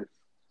 Prem keepers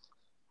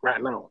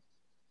right now.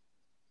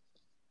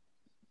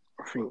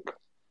 I think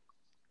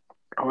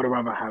I would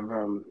rather have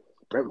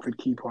Brentford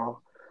keeper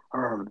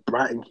or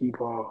Brighton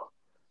keeper.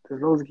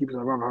 There's loads of keepers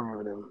I'd rather have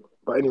over them.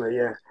 But anyway,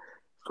 yeah,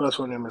 first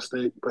one, a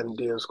mistake. Ben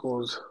Diaz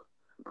scores.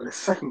 But the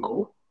second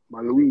goal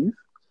by Louise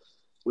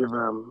with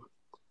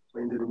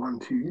when he did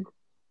 1-2,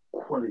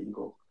 quality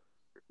goal.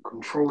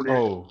 Controlled it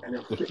oh, and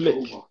then the flicked it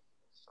flick. over.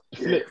 The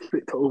Yeah, flick.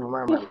 flicked it over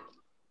my Oof, man.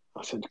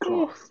 I said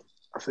oof.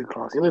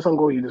 class. You know, some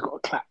goal you just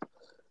got to clap.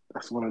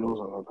 That's one of those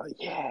ones. I was like,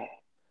 yeah.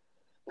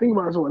 Think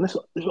about it as well. And this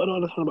is what I don't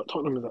understand about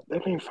Tottenham is that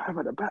they're playing five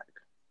at the back.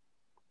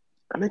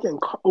 And they're getting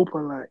cut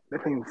open like they're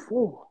playing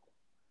four.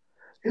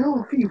 You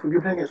know, FIFA, if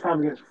you're playing against five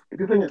against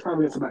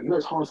the back, you know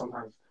it's hard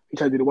sometimes. You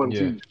try to do the one Yeah,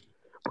 twos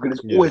because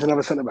there's yeah, always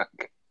another centre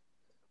back.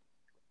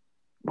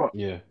 But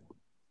yeah.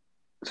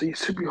 so it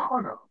should be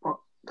harder. But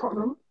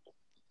Tottenham,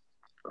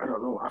 I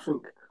don't know. I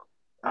think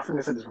I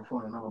said this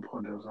before in another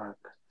pod. It was like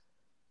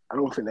I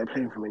don't think they're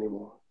playing for me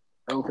anymore.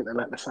 I don't think they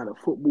like the side of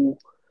football.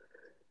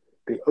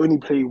 They only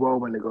play well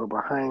when they go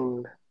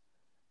behind.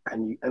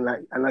 And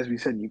as we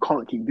said, you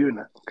can't keep doing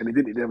that because they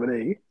did it the other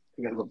day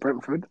against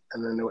Brentford,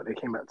 and then they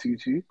came back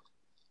 2-2.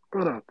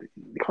 Brother,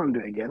 you can't do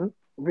it again.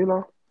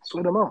 Villa,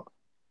 sort them out.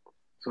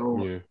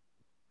 So Yeah.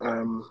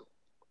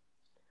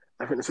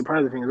 I think the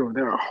surprising thing is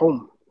they're at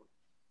home.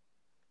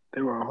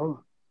 They were at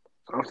home.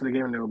 So after the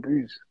game, they were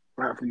booed,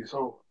 rightfully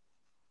so.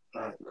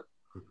 Like,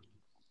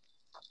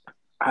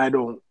 I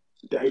don't.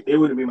 They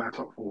wouldn't be my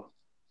top four.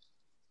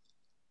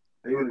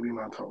 They wouldn't be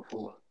my top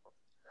four.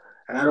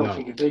 And I don't No,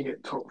 think if they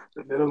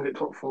don't get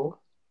top four,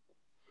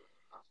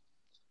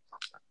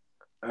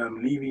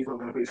 Levy's not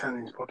going to put his hand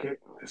in his pocket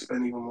to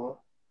spend even more.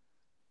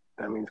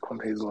 That means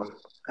Conte's gone,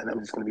 and that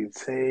means it's going to be the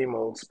same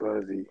old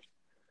Spursy.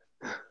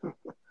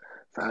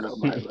 So I don't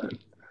mind, man.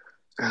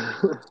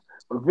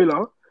 But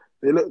Villa,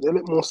 they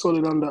look more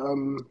solid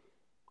under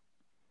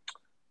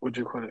what do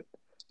you call it?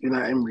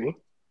 Unai Emery.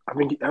 I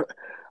think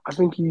I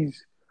think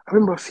he's. I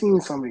remember seeing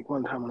something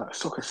one time on like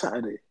Soccer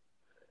Saturday.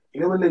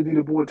 You know when they do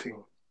the board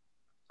thing?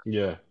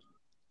 yeah,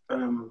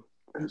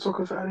 Is it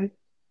Soccer Saturday?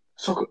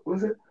 Soccer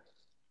was it?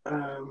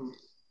 Um,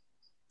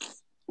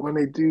 when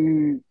they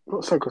do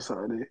not Soccer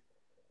Saturday,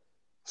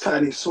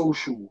 Saturday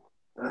Social.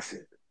 That's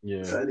it.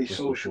 yeah, Saturday just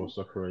before Social.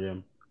 Soccer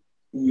AM.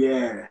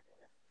 Yeah,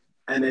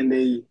 and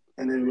then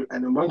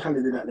one time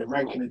they did that. They're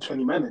ranking the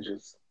 20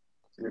 managers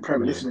in the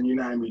Premier. This Yeah, is when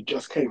United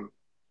just came.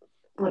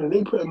 Brother,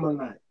 they put him on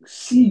like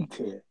C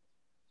tier.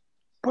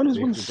 Brothers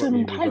they won forgot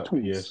he seven was at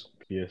titles.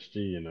 PSG.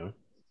 You know,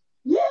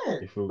 Yeah,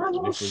 brothers they won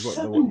forgot what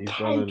seven he's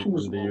done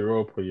titles, in the bro.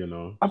 Europa. You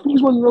know, I think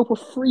he's won Europa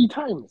 3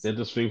 times. they're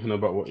just thinking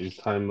about what his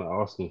time at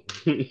Arsenal.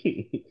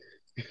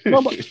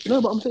 No,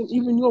 but I'm saying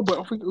even your boy.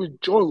 I think it was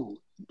Joe,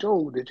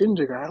 the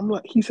ginger guy. I'm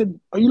like, he said,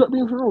 "Are you not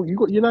being for real? You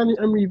got United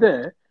Emery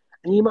there,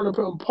 and you might have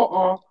put on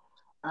Potter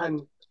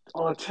and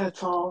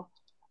Arteta,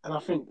 and I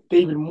think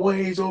David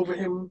Moyes over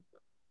him.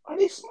 Are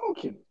they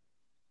smoking?"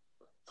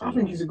 So I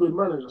think Mm. he's a good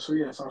manager. So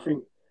yes, I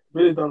think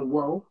Villa done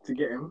well to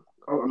get him.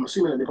 I'm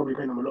assuming that they probably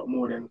paid him a lot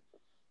more than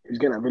he was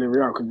getting at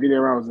Villarreal because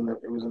Villarreal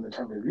was in the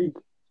Champions League.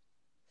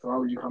 So why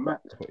would you come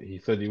back But he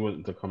said he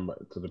wanted to come back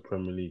to the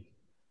Premier League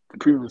to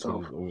prove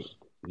himself? because,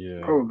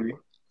 yeah, Probably.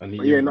 and he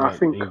But yeah, even no,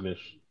 learnt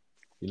English.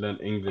 He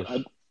learnt I, English.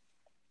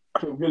 I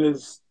think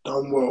Villa's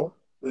done well.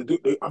 I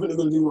think they're going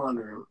to do well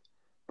under him.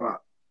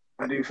 But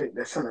I do think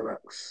their centre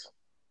backs.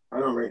 I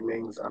don't rate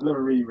Mings. I've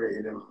never really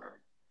rated him.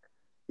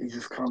 He's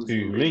just clumsy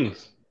Who and big.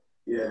 Mings?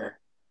 Yeah.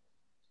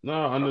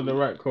 No, under the Um,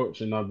 right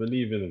coach, and I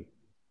believe in him.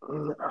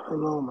 I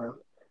don't know, man. I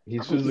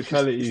His think he's just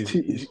physicality is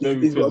he's he's,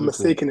 very he's got a physical.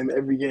 mistake in him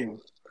every game.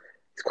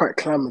 He's quite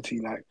calamity,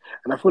 like,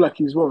 and I feel like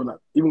he's well. Like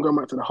even going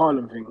back to the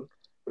Haaland thing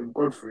with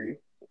Godfrey,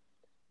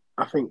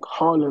 I think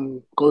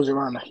Haaland goes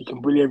around like he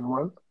can bully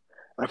everyone.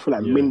 I feel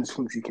like Yeah. Mins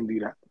thinks he can do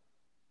that,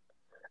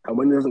 and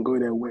when it doesn't go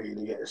their way,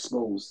 they get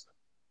exposed.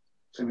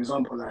 So, for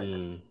example, like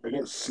Mm.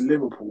 against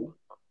Liverpool,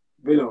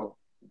 Villa,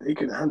 they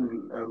can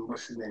handle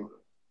what's his name,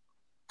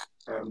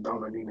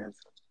 Darwin Nunez.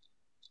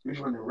 He was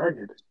running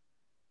ragged,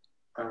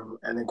 and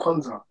then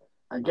Konza.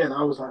 Again,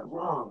 I was like,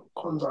 wow,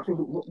 Konza. I think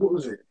what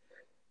was it?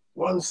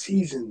 One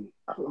season,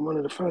 I think one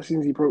of the first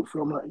seasons he broke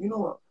through. I'm like, you know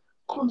what?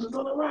 Konza's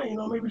done it right. You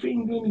know, maybe for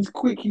England, he's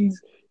quick, he's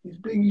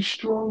big, he's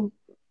strong.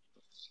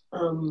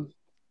 Um,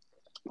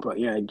 but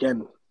yeah,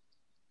 again,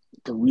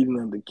 the reading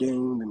of the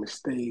game, the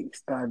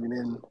mistakes, diving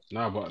in.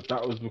 No, but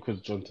that was because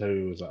John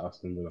Terry was at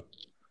Aston Villa.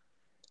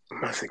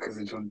 That's because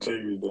of John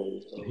Terry, though.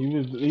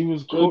 He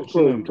was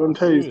coaching them. John I'm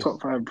Terry's serious.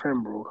 top five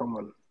prem, bro. Come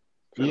on,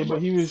 Yeah,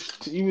 but he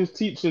was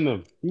teaching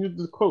them. He was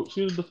the coach.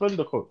 He was the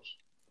defender coach.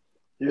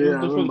 He Yeah, was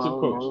I the remember, defensive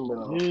coach.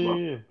 now. Yeah,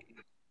 yeah, yeah.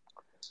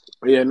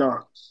 But yeah, no,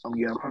 I'm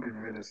happy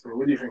for this.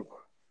 What do you think?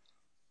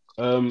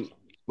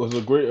 Was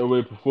a great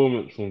away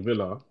performance from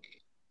Villa.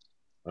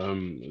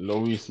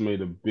 Lloris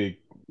made a big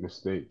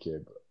mistake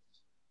here, but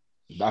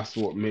that's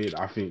what made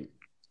I think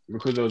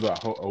because it was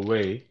at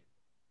away,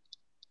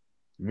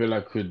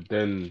 Villa could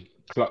then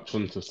clutch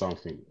onto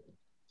something.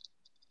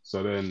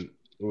 So then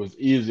it was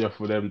easier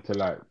for them to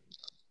like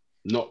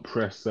not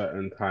press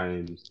certain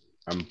times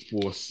and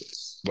force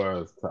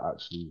Spurs to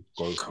actually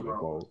go for Come the out.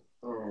 goal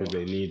Oh, because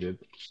they needed.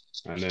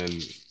 And then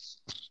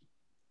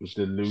with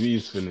the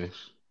Louise finish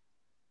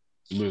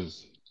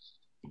was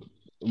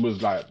it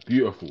was like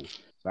beautiful.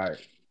 Like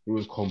it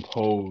was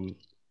composed.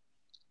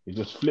 He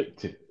just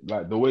flicked it.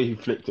 Like the way he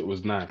flicked it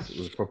was nice. It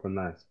was proper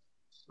nice.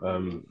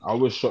 I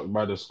was shocked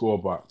by the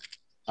score, but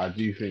I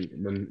do think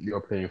when you're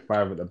playing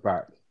five at the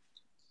back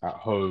at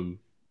home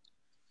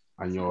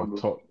and you're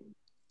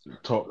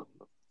top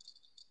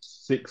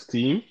six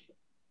team,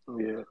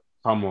 yeah,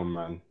 come on,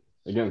 man.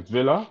 Against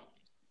Villa,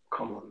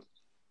 come on.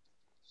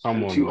 come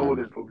And on, two man.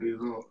 oldest probably as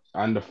well.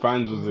 And the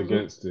fans was Mm-hmm.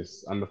 against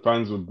this, and the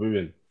fans were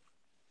booing.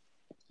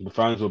 The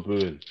fans were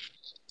booing.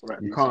 You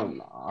Rightly so.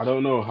 can't. I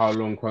don't know how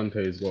long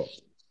Conte's got.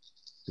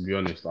 To be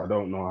honest, I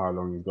don't know how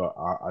long he's got.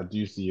 I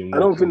do see him I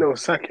don't think walking. they'll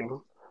sack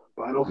him,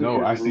 but I don't think No,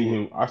 he'll I be see leaving.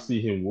 him. I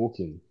see him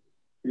walking.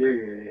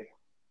 Yeah.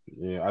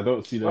 Yeah, I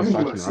don't see Well, them I think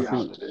he might sacking. I see it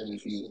out think. at the end of the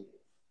season.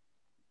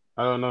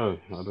 I don't know.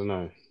 I don't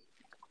know.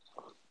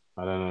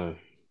 I don't know.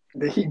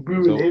 They keep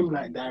booing So him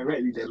like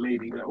directly. Then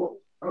maybe like, "What?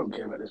 I don't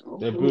care about this, bro.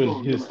 they're Let me booing go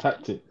on the his match."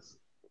 tactics.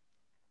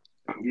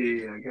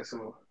 Yeah, I guess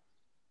so.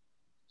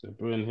 They're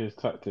booing his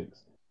tactics.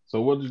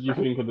 So what did you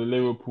think of the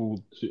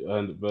Liverpool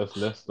and versus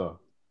Leicester?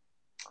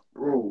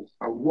 Bro,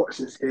 I watched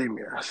this game.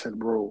 Yeah, I said,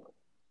 bro,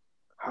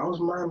 how's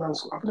my man?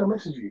 I think I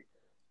messaged you.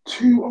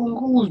 Two own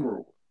goals,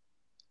 bro.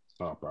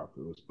 Oh, bro,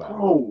 it was bad.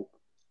 Bro,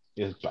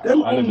 It's bad.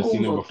 them I own never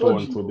seen goals him are before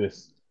dodgy, until bro.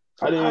 this.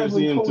 I Some didn't even Ivan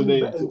see him Tony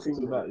today betting thing,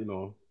 till bro. that, you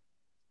know.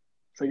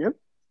 So again?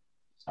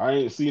 I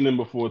ain't seen him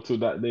before till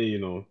that day, you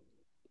know.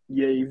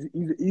 Yeah,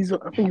 he's I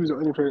think he was the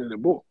only player that they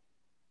bought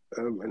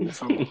in the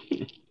summer.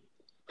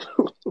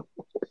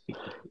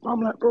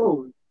 I'm like,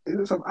 bro, is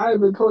it some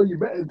Ivan Tony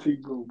betting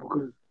thing, bro?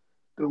 Because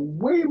the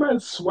way man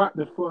swiped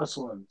the first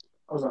one,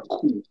 I was like,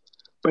 cool.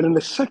 But in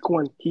the second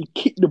one, he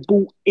kicked the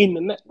ball in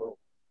the net, bro.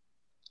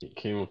 It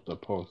came off the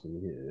post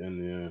and hit it,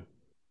 and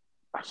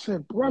I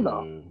said,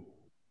 brother, yeah,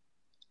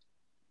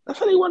 that's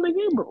how they won the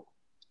game, bro.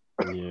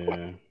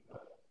 yeah.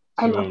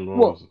 And Two on what?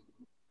 goals.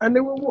 And they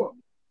were what?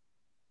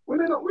 Were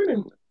they not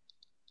winning?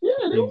 Yeah,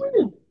 they were He's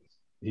winning.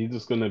 he's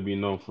just gonna be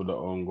known for the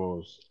own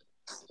goals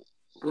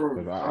Bro,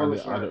 because I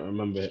was I like, don't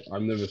remember.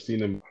 I've never seen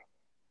him.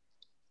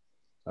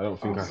 I don't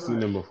I think I've was seen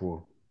like, him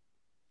before.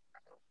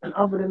 and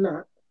other than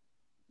that,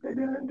 they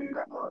didn't do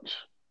that much.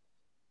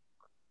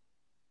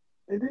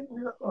 They didn't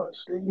do that much.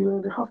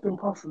 They huffed and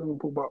puffed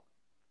Liverpool, but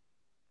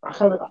I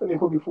think they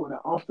probably thought that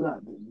after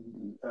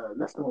that,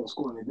 Leicester won't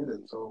score and they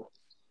didn't. So,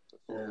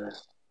 yeah.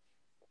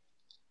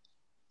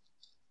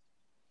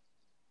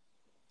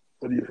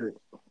 What do you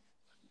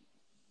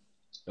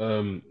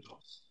think?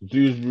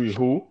 Dewsbury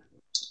Hall,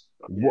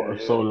 what a Yeah,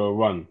 yeah. solo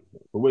run!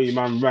 The way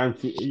man ran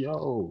through,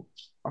 yo,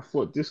 I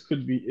thought this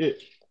could be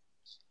it.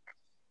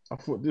 I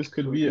thought this It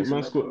could was be it.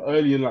 Man decent scored effort.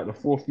 early in like the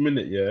fourth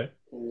minute, yeah.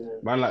 Yeah.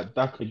 Man like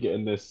Daka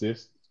getting the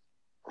assist.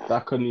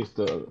 Daka needs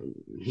to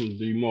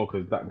do more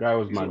because that guy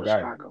was He's my not a guy.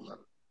 striker, man.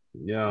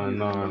 Yeah, He's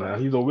no, a no,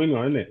 he's a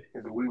winger, isn't it?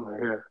 he's a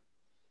winger,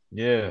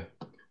 Yeah,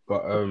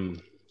 but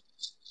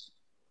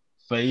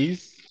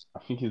FaZe, I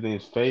think his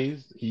name's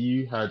FaZe.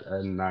 You had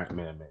a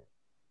nightmare, mate.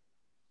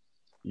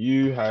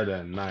 You had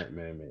a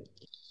nightmare, mate.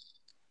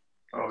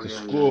 yeah. Oh To yeah,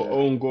 score yeah,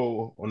 own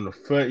goal on the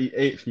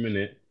 38th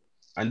minute,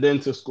 and then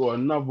to score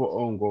another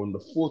own goal on the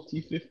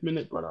 45th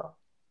minute, brother.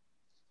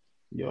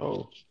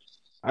 Yo,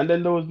 and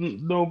then there was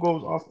no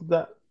goals after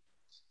that.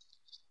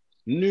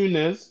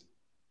 Nunes,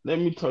 let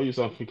me tell you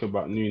something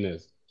about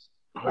Nunes.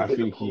 yeah. I I hit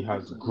the think he post,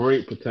 has man.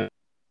 great potential.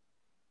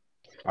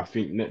 I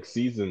think next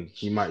season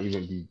he might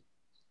even be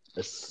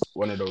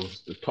one of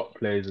the top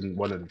players and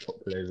one of the top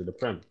players of the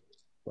Prem.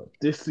 But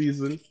this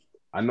season,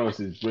 I know it's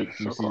his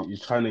breakthrough Shocker. season.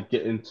 He's trying to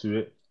get into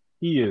it.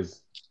 He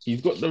is.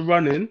 He's got the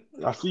running.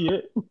 I see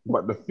it.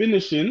 But the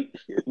finishing,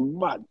 It's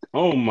mad,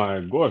 oh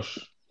my gosh.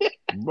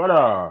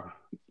 Brother.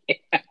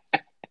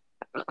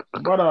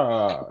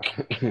 Brother.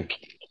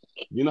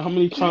 You know how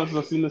many chances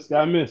I've seen this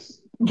guy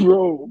miss?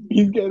 bro.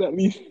 He's getting at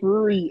least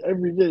 3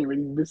 every game,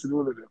 and he's missing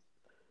all of them.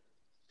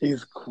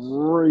 It's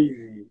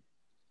crazy.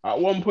 At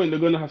one point, they're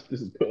going to have to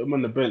put him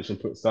on the bench and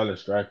put Salah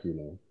striker, you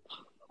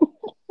know.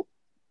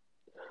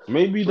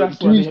 Maybe But that's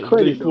to why his they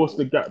credit, forced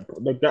though,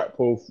 the gap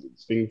pole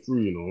thing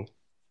through, you know.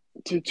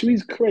 to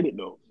his credit,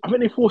 though, I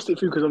think they forced it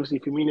through because obviously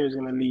Firmino's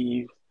going to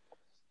leave,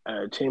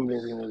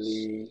 Chamberlain's going to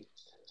leave,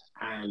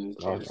 and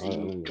obviously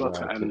Yeah,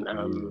 Jota I and checked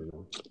for you, you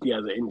know.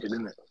 Diaz are injured,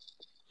 isn't it?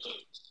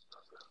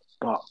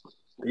 But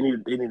they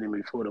need to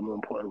move forward. More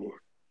importantly,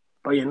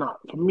 but yeah, nah,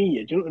 for me,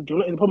 yeah, do you know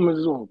what the problem is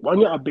as well? One,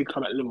 you're at a big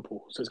club at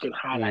Liverpool, so it's getting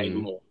highlighted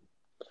Mm, more.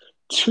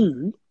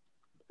 Two,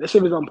 let's say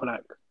for example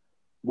like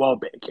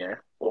Welbeck, yeah,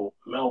 or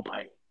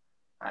Melpay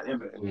at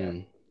Everton, yeah,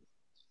 mm,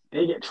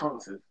 they get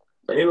chances,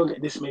 but they don't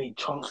get this many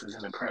chances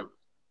in the Prem.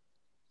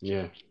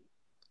 yeah.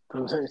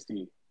 I'm saying to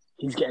you,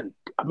 he's getting.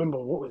 I remember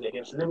what was it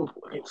against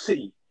Liverpool, against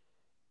City,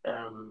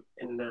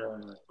 in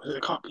the was it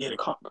the cup? Yeah, the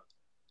cup.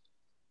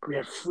 We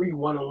had 3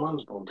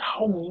 1-on-1s, bro.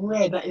 How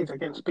rare that is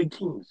against big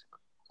teams,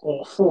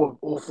 or for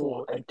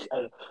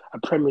a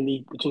Premier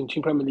League between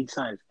 2 Premier League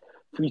sides,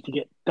 for you to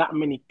get that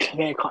many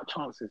clear cut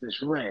chances.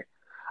 It's rare,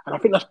 and I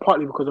think that's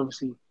partly because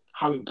obviously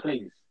how he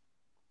plays.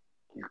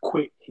 He's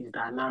quick, he's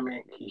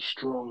dynamic, he's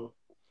strong.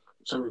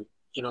 So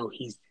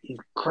he's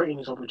creating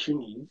his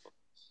opportunities,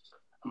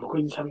 and because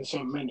he's having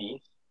so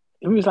many,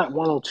 if it was like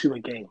 1 or 2 a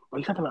game, but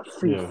he's having like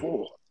three, Yeah.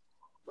 four,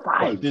 But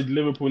five. did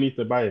Liverpool need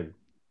to buy him?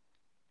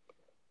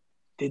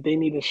 Did they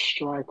need a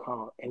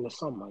striker in the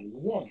summer?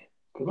 Yeah.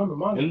 Because remember,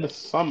 Mane In the left.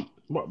 sum,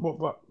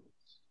 what?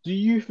 Do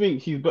you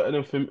think he's better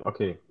than Fim?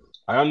 Okay,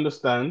 I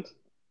understand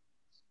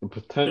the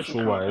Different potential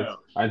kind of wise, player.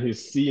 and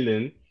his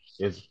ceiling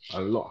is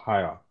a lot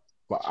higher.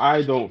 But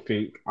I don't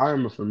think I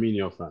am a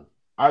Firmino fan.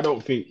 I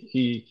don't think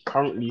he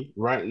currently,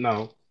 right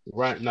now,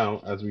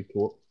 as we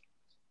talk,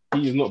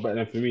 he is not better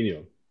than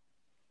Firmino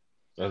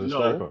as a No.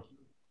 striker.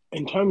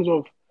 In terms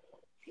of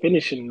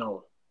finishing,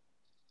 no.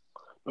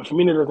 But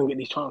Firmino doesn't get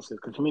these chances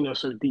because Firmino is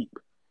so deep.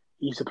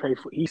 He used to play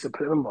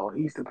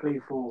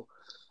for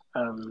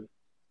um,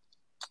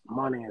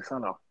 Mane and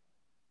Salah.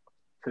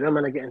 So them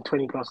men are getting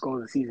 20 plus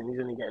goals a season. He's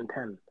only getting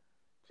 10. Do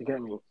you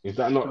get me? Is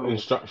that not So,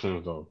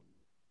 instructions though?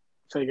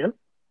 say again?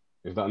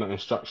 Is that not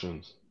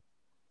instructions?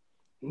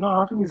 No,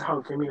 I think it's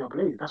how Firmino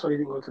plays. That's why he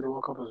didn't go to the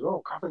World Cup as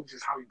well. I think it's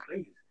just how he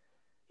plays.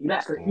 He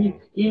likes to, Mm,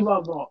 he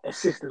rather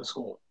assist than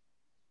score.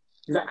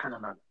 He's that kind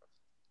of man.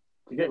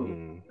 Do you get me?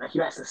 mm, Like he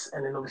likes to,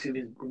 and then obviously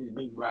with his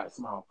big bright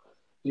smile.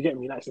 Do you get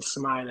me? He likes to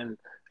smile and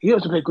he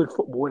likes to play good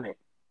football, innit?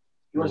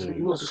 He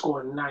wants to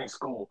score a nice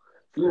goal.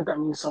 Even if that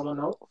means someone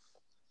else,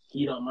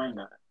 he don't mind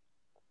that.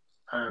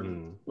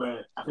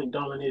 Where I think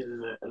Darwin is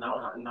an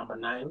out number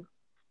 9.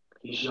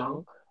 He's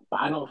young, but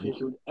I don't think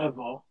he would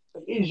ever.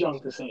 It is young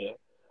to say it,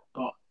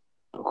 but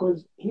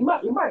because he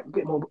might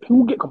get more. He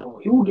will get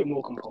composed. He will get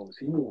more composed.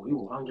 He will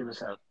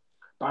 100%.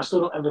 But I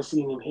still don't ever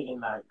see him hitting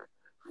like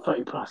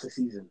 30 plus a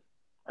season.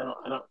 I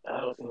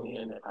don't see him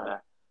hitting it like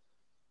that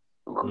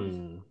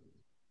because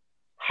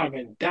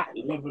having that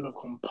level of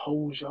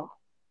composure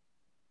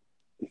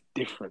is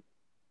different,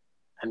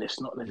 and it's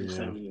not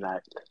necessarily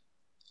like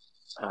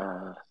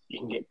you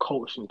can get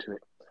coached into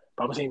it.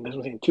 But I'm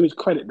saying to his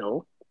credit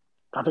though,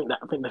 I think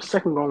the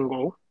second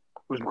goal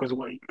was because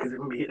he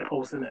hit the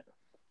post in it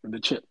with the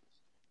chip.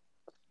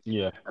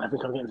 Yeah. And I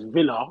think against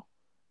Villa,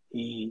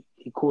 he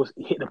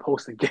hit the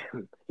post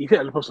again. He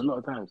hit the post a lot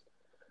of times.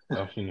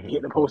 He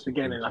hit the post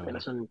again, and I think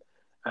that's when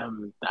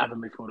the other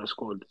midfielder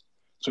scored.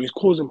 So he's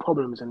causing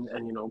problems and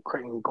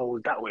creating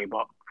goals that way.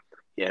 But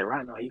yeah,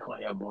 right now he can't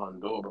hit a ball on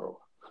door, bro.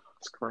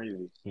 It's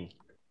crazy.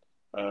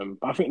 But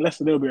I think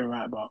Leicester they'll be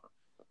alright. But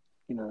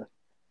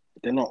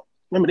they're not.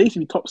 Remember, they used to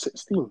be top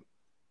 16.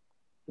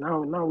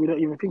 Now we don't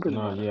even think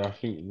about it. Yeah, I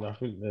think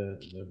they're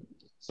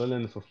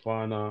selling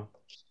Fofana,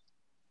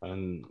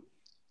 and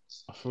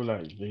I feel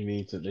like they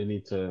need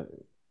to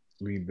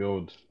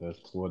rebuild their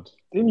squad.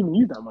 They didn't even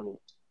use that money.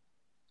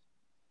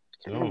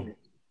 No.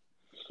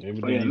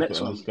 Maybe they need to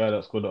put on this guy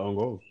that scored the own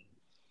goal.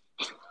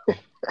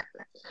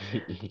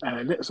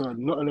 Next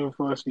one, Nottingham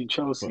Forest v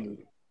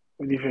Chelsea.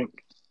 What do you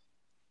think?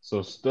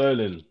 So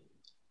Sterling,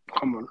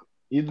 come on,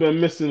 he's been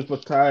missing for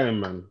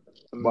time, man.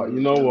 But you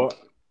know what?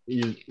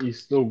 He's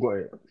still got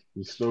it.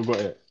 He's still got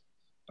it.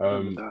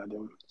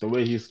 The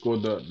way he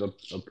scored the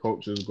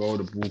approaches goal,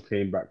 the ball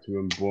came back to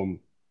him. Boom.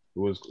 He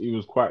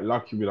was quite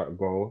lucky with that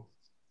goal.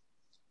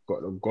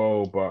 Got the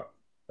goal, but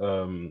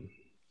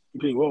he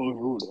played well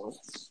overall, though.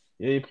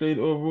 Yeah, he played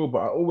overall, but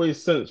I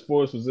always sensed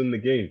Forest was in the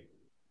game.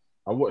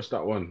 I watched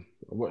that one.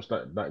 I watched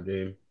that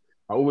game.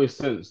 I always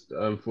sensed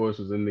Forest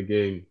was in the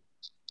game.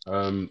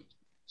 It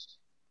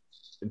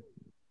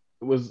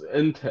was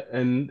end to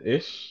end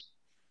ish.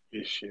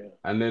 Yeah.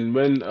 And then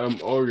when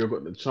Oreo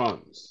got the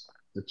chance,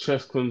 the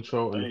chest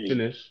control and the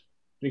finish,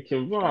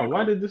 thinking, wow,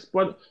 why did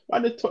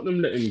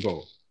Tottenham let him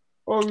go?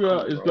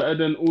 Oreo is better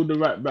than all the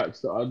right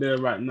backs that are there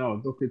right now,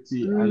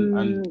 Doherty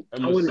and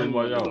Emerson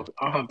Royale.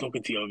 I'll have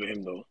Doherty over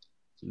him though.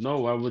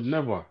 No, I would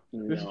never.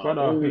 This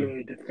brother,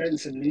 Oreo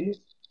defensively,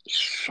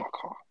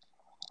 shocker.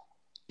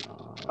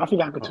 I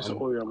think I could just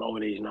Oreo at my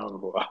old age now,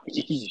 bro.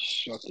 He's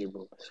shocking,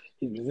 bro.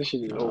 His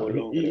position is all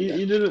over.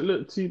 He didn't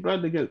look too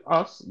bad against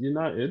us,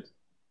 United.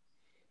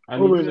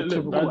 And Oreo he didn't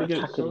look bad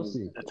against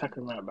Chelsea.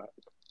 Attacking right back.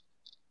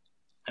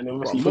 And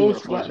obviously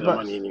most right backs,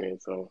 money anyway,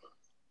 so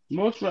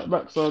most right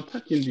backs are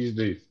attacking these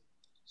days.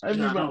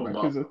 Every right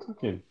back is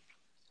attacking.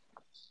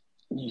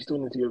 You still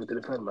need to be able to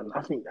defend, man.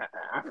 I think that,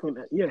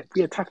 yeah,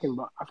 be attacking,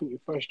 but I think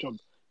your first job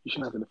you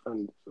shouldn't have to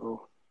defend.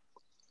 So,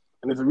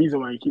 and there's a reason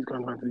why he keeps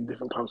going back to these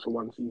different clubs for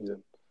one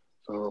season.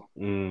 So,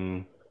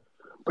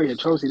 but yeah,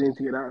 Chelsea need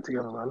to get that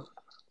together, man.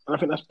 And I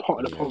think that's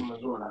part of the problem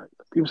as well. Like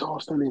people say, "Oh,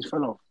 Sterling's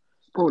fell off."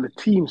 Bro, the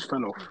teams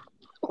fell off.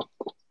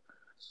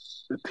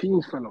 The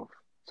teams fell off.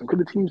 So because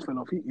the teams fell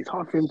off, it's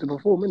hard for him to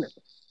perform, innit?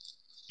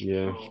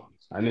 Yeah,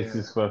 and it's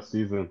his first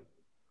season.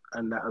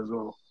 And that as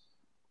well.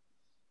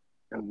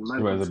 And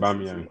where's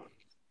Aubameyang?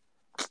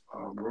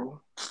 Oh,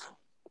 bro.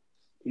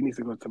 He needs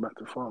to go back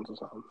to France or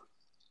something.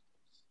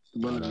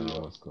 I don't know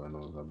what's going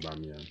on with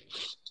Aubameyang.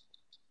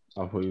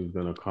 I thought he was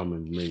gonna come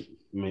and make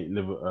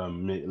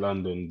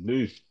London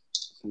blue.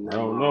 I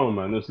don't know,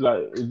 man. It's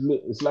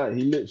like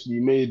he literally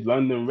made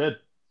London red.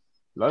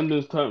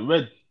 London's turned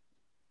red.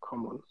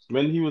 Come on.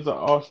 When he was at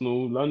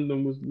Arsenal,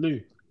 London was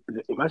blue.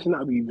 Imagine that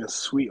would be even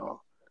sweeter.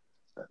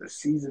 That the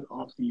season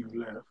after you've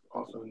left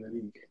Arsenal in the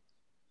league.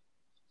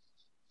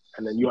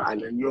 And then you're at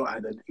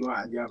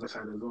the other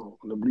side as well,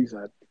 on the blue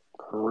side.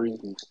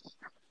 Crazy.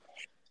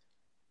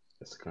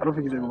 I don't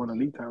think he's ever won a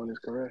league title in his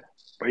career.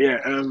 But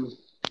yeah,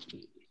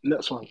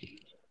 next one.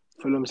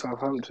 Fulham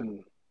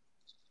Southampton.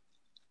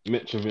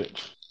 Mitrovic.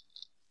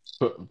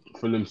 Put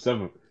Fulham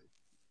 7th.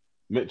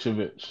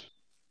 Mitrovic.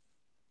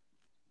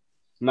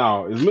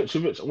 Now, is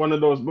Mitrovic one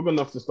of those, we're going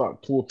to have to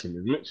start talking,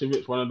 is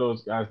Mitrovic one of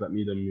those guys that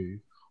need a move,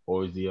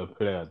 or is he a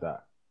player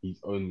that he's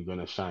only going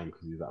to shine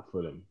because he's at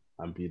Fulham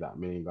and be that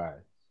main guy?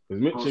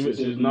 Because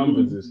Mitrovic's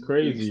numbers is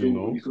crazy, you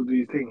know. He still do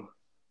his thing.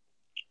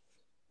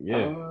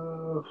 Yeah.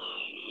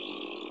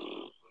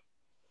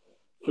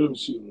 Fulham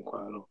suit him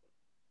quite a lot.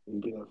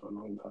 He's been there for a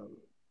long time.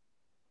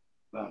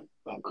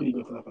 Like could he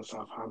go to like a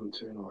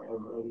Southampton or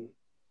Everton?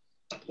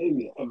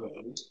 Maybe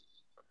Everton.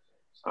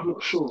 I'm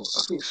not sure.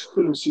 I think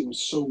Fulham suit him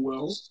so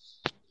well,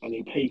 and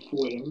they pay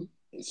for him.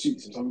 It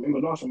suits him. So I remember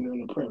last time they were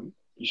in the Prem,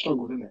 he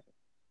struggled, didn't it?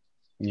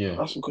 Yeah.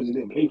 That's because they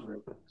didn't pay for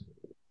him.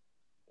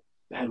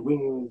 They had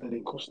wingers that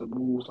didn't cost the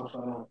ball, stuff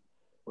like that.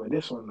 But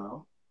this one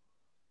now,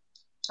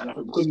 and I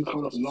think because he's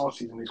coming off last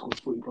season, he scored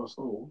 40 plus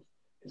goals.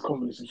 His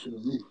confidence is through the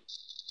roof.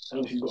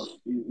 And he got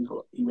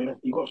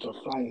off to a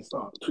flying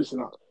start, twisting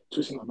up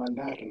Van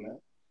Dijk and that.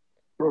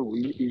 bro,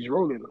 he's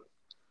rolling.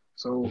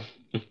 So,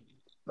 yeah,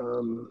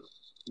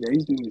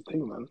 he's doing his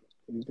thing, man.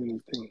 He's doing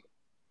his thing.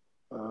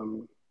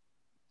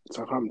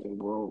 Southampton,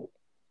 bro.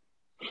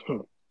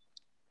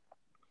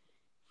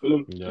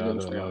 Fulham, they're Yeah, I gonna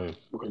don't stay up know.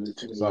 because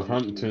the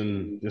Southampton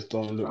team. just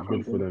don't look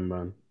good for Southampton, them,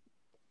 man.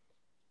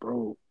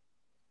 bro,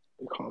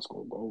 they can't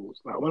score goals.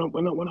 Like when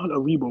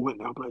Rebo went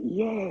there, I'm like,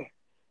 yeah,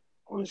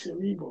 I want to see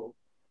Rebo.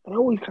 And I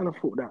always kind of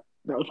thought that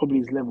was probably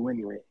his level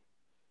anyway.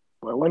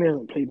 But when he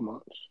hasn't played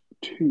much,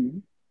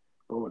 two,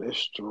 bro, they're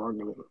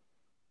struggling.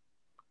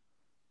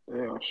 They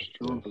are Yes,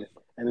 struggling.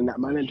 And then that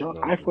they're manager,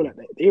 I feel struggling.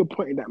 like they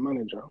appointed that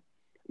manager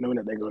knowing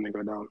that they're going to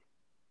go down.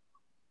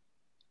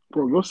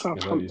 Bro, you're Is that what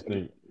you Southampton.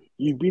 think?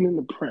 You've been in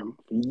the Prem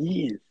for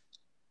years.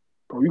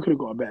 Bro, you could have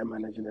got a better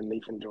manager than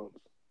Nathan Jones.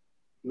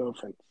 No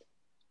offense.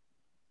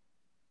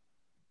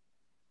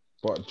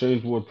 But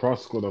James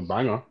Ward-Prowse scored a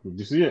banger. Did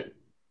you see it?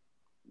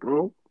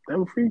 Bro,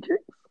 them free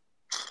kicks?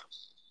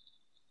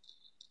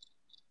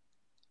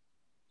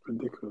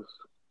 Ridiculous.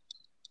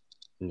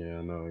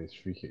 Yeah, no, his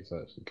free kicks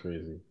are actually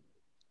crazy.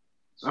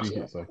 His That's free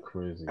it. kicks are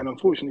crazy. And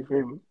unfortunately for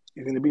him,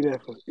 he's going to be there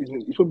for. He's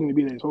probably going to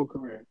be there his whole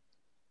career.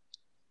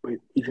 But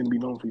he's going to be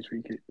known for his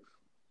free kicks.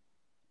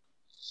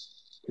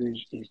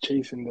 He's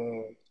chasing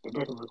the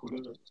Beckham record,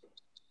 isn't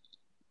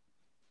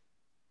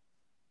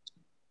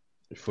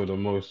it? For the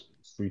most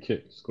free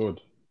kicks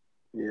scored.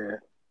 Yeah.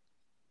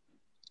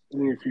 He's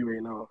only a few way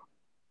now.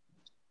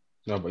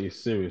 No, but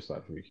he's serious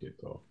like free kick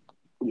though.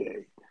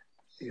 Yeah.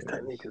 His Serious.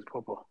 technique is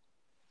proper.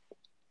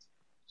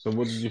 So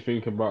what did you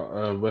think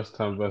about West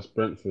Ham versus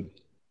Brentford?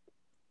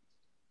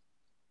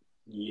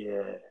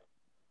 Yeah.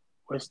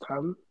 West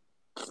Ham,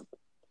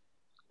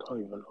 don't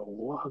even know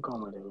what I got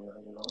with him,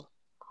 you know?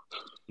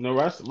 No,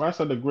 Rice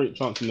had a great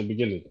chance in the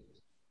beginning.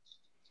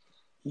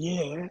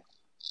 Yeah.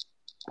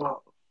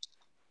 But,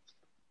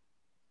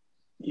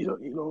 I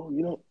don't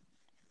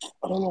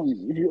know.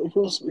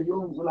 If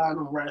you're relying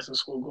on Rice to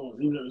score goals,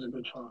 even though it was a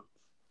good chance,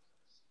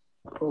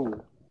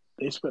 bro,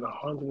 they spent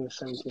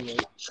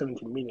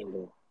 170 million,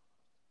 bro.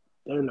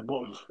 They're in the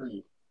bottom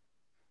three.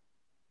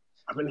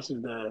 I think this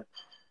is the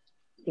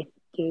fifth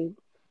game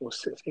or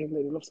sixth game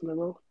that they lost in a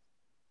row.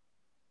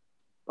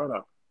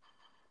 Brother.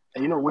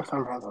 And West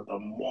Ham fans are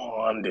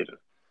demanding.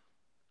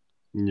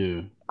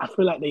 Yeah. I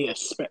feel like they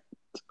expect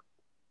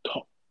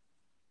top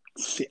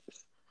six,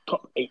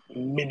 top eight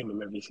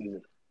minimum every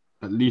season.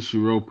 At least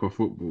Europa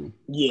football.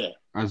 Yeah.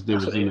 As they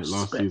was in it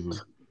last season.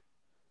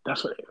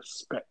 That's what they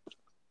expect.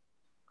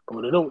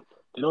 But they don't,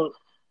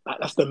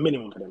 that's the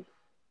minimum for them.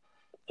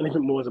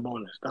 Anything more is a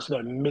bonus. That's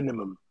their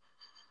minimum.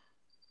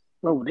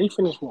 Bro, they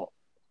finished what?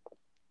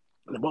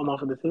 The bottom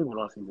half of the table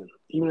last season.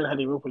 Even though they had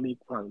the Europa League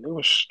run, they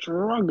were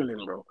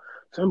struggling, bro.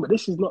 So remember,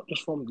 this is not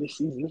just from this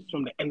season. This is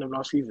from the end of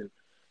last season.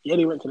 Yeah,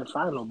 they went to the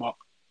final, but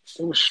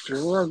they were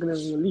struggling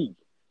in the league.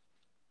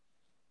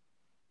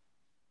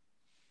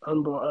 I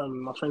remember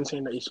my friend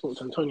saying that he spoke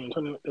to Antonio.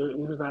 He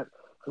was like,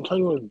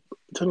 Antonio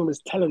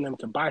was telling them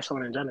to buy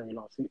someone in January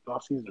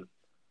last season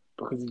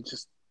because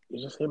it's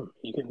just him.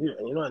 He can do it,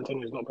 and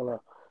Antonio's not gonna.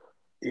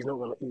 He's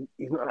not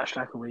that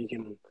striker where he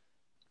can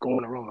go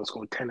in a row and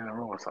score 10 in a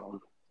row or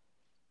something.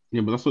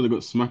 Yeah, but that's why they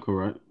got Smacker,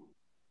 right?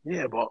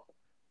 Yeah, but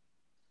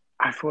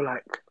I feel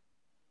like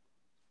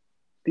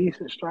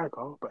decent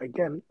striker, but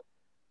again,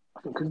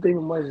 I think because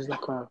David Moyes is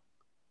like I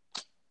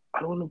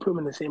don't want to put him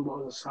in the same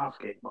boat as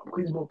Southgate, but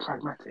because he's more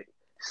pragmatic,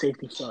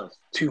 safety first,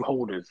 two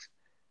holders,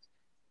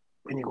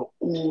 when you've got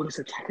all this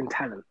attacking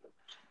talent,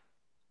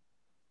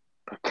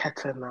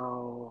 Paqueta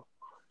now,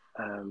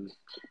 and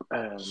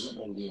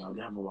the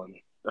other one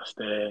that's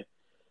there,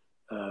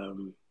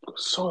 got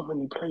so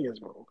many players,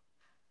 bro.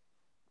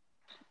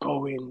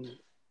 Bowen,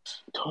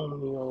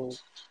 Tonio,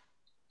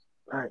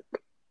 like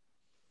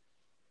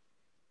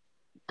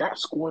that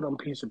squad on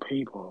piece of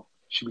paper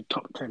should be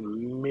top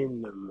 10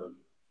 minimum.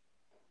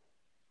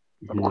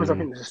 But because I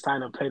think there's a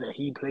style of play that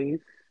he plays,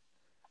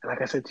 and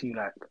like I said to you,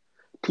 like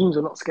teams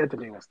are not scared to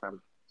play West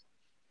Ham.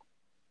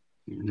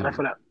 And I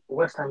feel like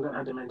West Ham don't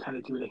have the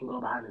mentality where they can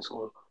go behind and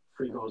score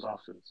 3 goals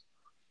afterwards.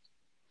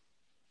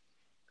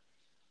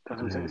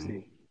 Doesn't sense to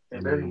you.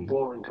 They're very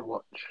boring to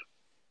watch.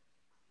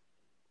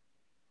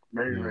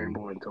 Very, very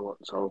boring to watch.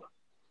 So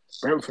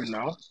Brentford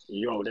now,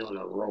 they're on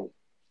a roll.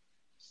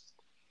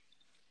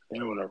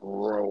 They're on a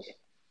roll.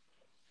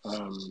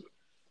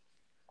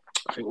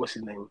 I think what's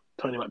his name?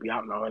 Tony might be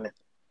out now, isn't it?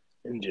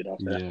 Injured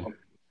after that one.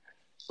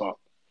 But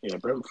yeah,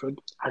 Brentford,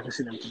 I can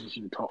see them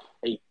finishing top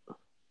 8.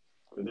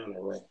 They're on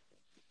their way.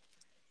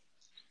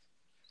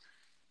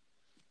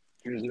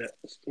 Who's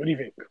next? What do you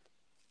think?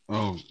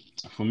 Oh,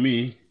 for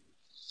me,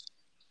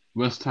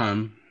 West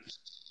Ham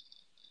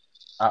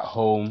at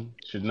home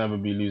should never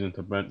be losing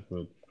to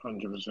Brentford.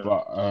 100%.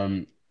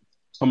 But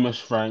Thomas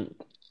Frank,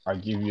 I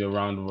give you a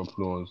round of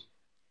applause.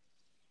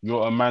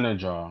 You're a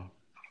manager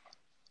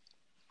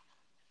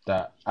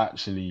that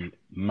actually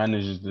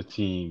manages the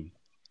team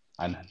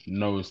and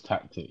knows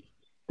tactics.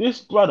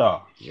 This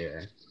brother,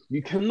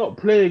 you cannot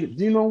play.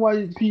 Do you know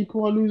why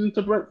people are losing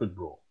to Brentford,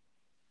 bro?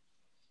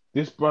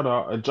 This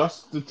brother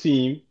adjusts the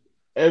team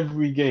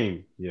every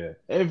game. Yeah,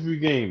 every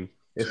game.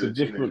 It's a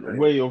different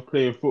way of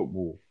playing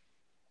football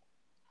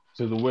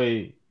to the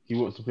way he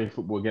wants to play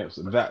football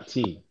against that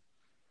team.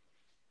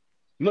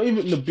 Not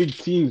even the big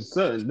teams.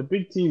 The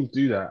big teams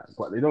do that,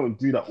 but they don't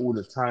do that all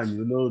the time.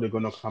 You know they're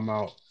gonna come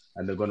out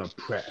and they're gonna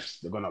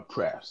press.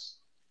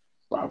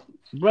 But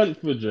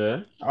Brentford,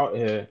 yeah, out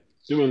here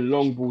doing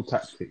long ball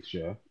tactics,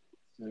 yeah,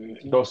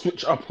 they'll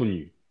switch up on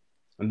you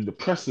and do the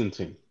pressing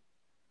thing.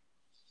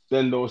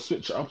 Then they'll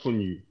switch up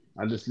on you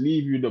and just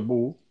leave you the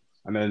ball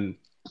and then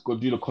go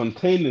do the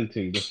containing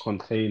thing. Just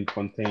contain.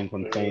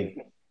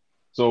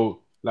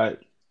 So like,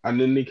 and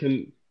then they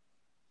can.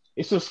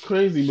 It's just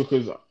crazy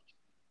because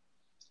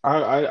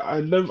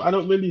I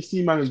don't really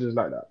see managers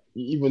like that.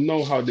 You even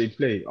know how they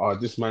play. Oh,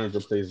 this manager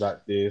plays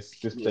like this.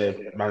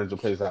 Manager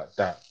plays like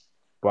that.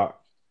 But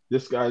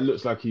this guy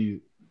looks like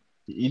he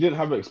didn't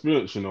have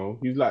experience. You know,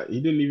 he's like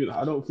he didn't even.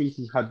 I don't think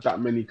he had that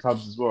many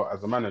clubs as well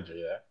as a manager.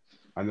 Yeah,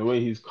 and the way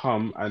he's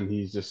come and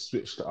he's just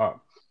switched it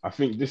up. I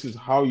think this is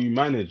how you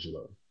manage,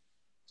 though.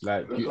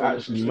 Like That's you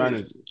actually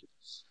manage.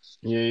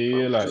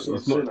 Yeah. Like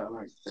it's not.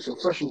 Like it's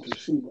refreshing to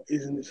see, but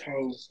isn't this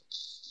how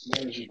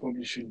managers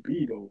probably should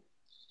be, though?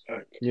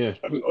 Like, Yeah.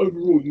 I mean,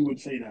 overall, you would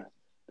say that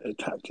the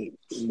tactic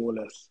is more or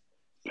less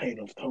playing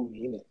off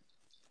Tony, innit?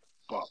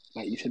 But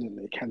like you said,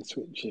 they can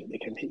switch it. They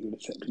can hit you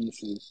with set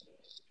pieces.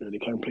 You know, they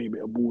can play a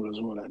bit of ball as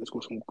well. Like, they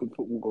score some good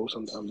football goals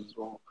sometimes as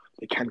well.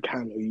 They can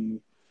counter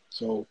you.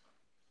 So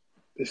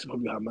this is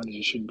probably how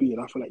managers should be.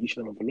 And I feel like you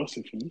should have a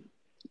philosophy,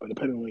 but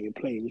depending on where you're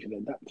playing, you should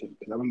adapt it.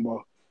 Because I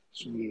remember,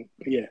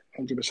 but yeah,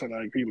 100%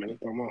 I agree, man. It's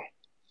done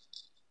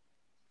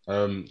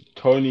well.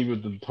 Tony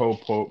with the toe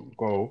poke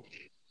goal.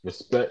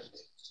 Respect.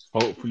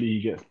 Hopefully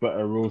he gets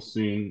better real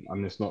soon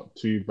and it's not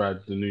too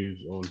bad, the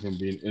news on him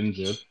being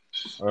injured.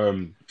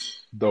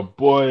 The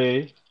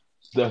boy,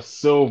 the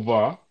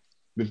Silva,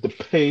 with the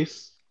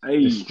pace,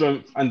 the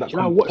strength, and the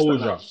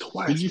composure.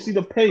 Did you see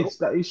the pace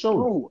that he showed?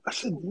 Bro, I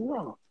said,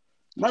 bro.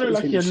 Man, look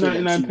like he had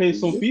 99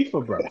 pace on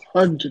FIFA, bro.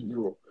 100,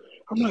 bro.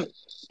 I'm like,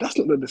 that's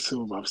not the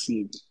Silva I've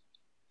seen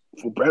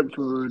for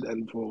Brentford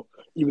and for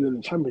even in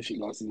the Championship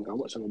last season. I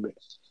watched them a bit.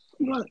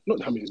 I'm like, not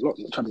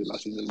Championship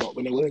last season, but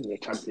when they were in the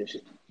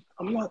Championship,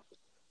 I'm like,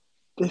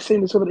 they're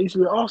saying the Silva that used to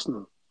be at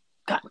Arsenal.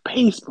 That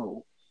pace,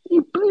 bro. He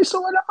blew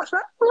someone out. I was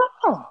like,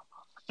 rah.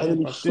 And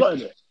then he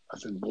slotted it. I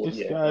said, boy,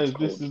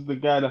 this is the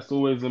guy that's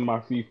always in my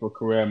FIFA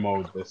career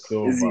mode, the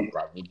Silva,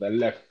 bro, with the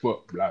left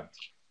foot, blood.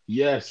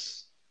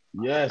 Yes,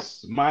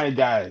 my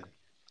guy.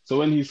 So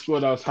when he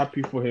scored, I was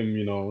happy for him,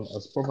 you know. I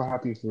was proper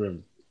happy for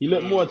him. He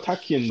looked more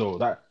attacking though.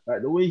 That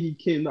like the way he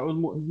came, that was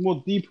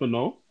more deeper,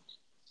 no?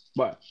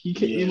 But he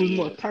was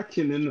more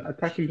attacking in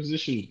attacking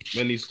position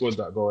when he scored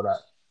that goal. That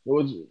it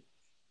was,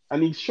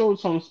 and he showed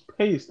some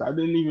pace that I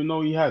didn't even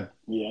know he had.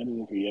 Yeah, I didn't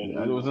know he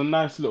had. And it was a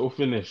nice little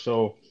finish.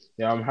 So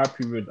yeah, I was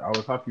happy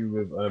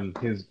with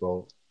his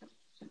goal.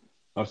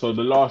 So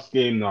the last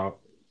game now,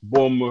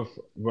 Bournemouth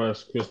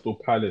versus Crystal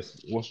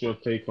Palace. What's your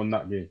take on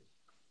that game?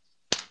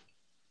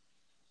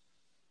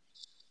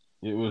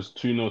 It was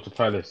 2-0 to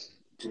Palace.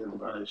 2-0 to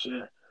Palace,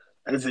 yeah.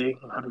 Eze,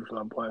 I'm happy for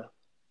that boy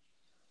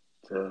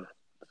to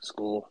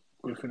score.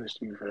 Good finish, to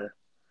be fair.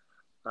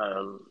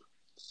 What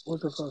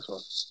was the first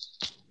one?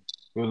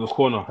 It was a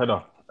corner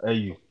header.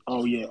 AU.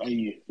 Oh yeah,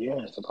 AU.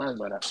 Yeah, surprised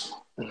by that.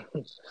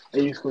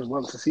 AU scores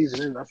once a season,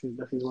 isn't it?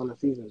 That's his one a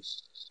season.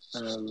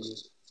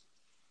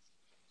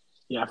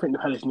 Yeah, I think the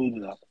Palace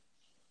needed that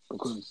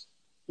because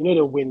you know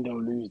they'll win, they'll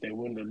lose, they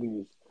win, they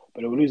lose,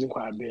 but they were losing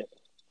quite a bit.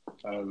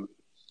 And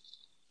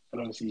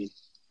obviously,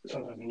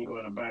 sometimes when you go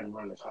on a bad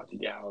run, it's hard to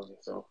get out of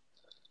it. So,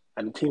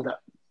 and the teams that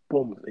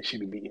Bournemouth, they should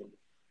be beating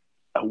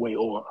away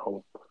or at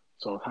home.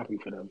 So I'm happy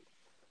for them.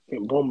 I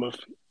think Bournemouth,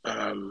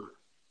 I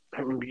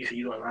remember you said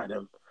you don't like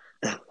them.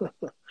 I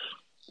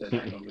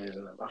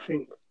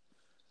think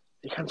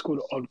they can score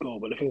the odd goal,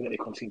 but the thing is that they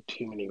concede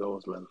too many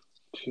goals, man.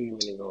 Too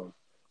many goals.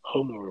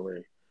 Home or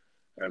away.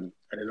 And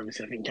then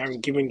obviously I think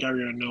giving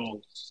Gary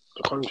O'Neill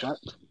the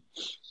contract,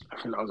 I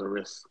think that was a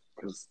risk.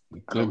 Because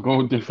the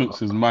goal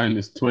difference is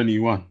minus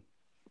 21.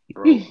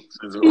 Bro,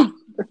 says it all.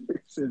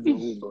 Says it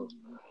all, bro.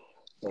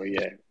 So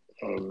yeah.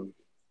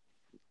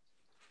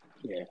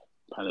 Yeah,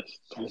 Palace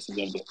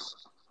deserved it.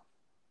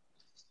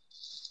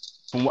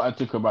 From what I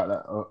took about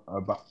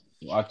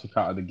what I took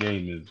out of the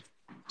game is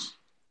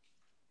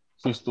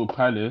Crystal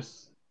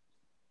Palace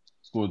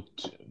scored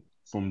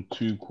from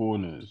 2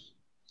 corners.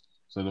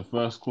 So the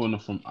first corner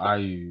from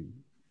Ayew,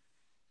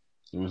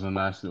 it was a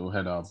nice little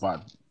header,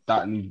 but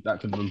that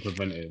could have been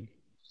prevented.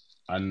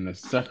 And the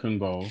second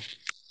goal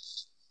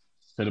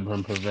could have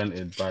been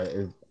prevented by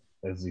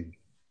Eze.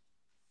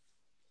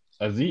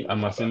 Eze?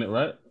 Am I saying it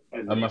right?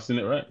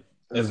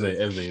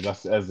 Eze.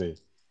 That's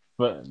Eze.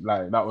 But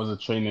like that was a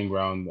training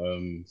ground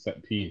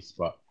set piece.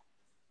 But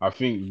I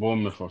think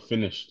Bournemouth are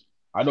finished.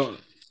 I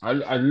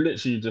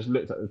literally just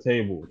looked at the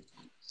table,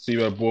 see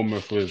where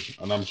Bournemouth was,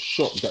 and I'm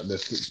shocked that they're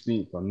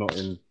 16th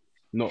and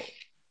not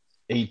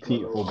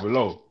 18th or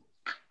below.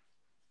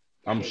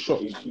 I'm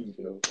shocked.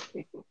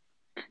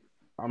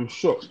 I'm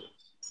shocked.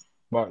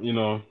 But you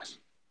know,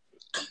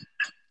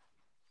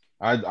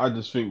 I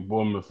just think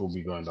Bournemouth will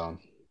be going down.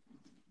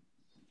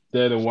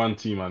 They're the one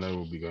team I know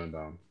will be going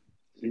down.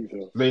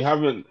 So. They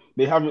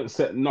haven't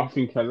set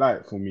nothing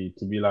alight for me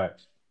to be like,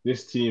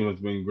 this team has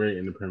been great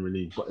in the Premier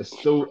League, but it's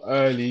still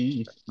early.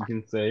 You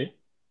can say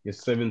you're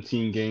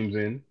 17 games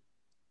in,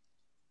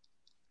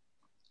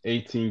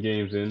 18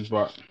 games in,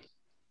 but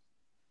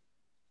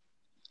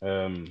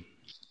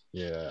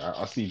yeah,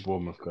 I see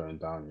Bournemouth going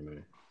down, you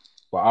know.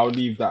 But I'll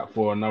leave that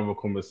for another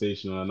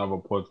conversation on another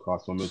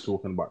podcast when we're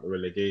talking about the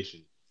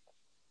relegation.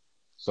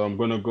 So I'm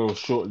gonna go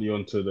shortly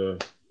onto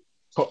the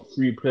top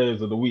 3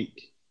 players of the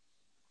week.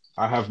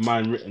 I have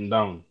mine written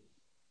down.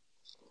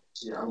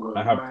 Yeah, I'm going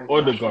I have mine,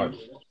 Odegaard.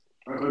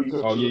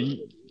 Oh yeah,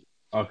 you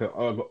okay.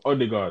 I got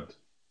Odegaard.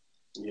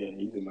 Yeah,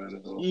 he's a man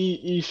as well.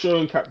 He's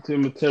showing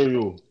captain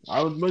material.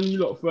 When you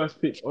lot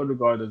first picked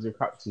Odegaard as your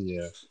captain,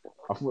 yeah,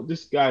 I thought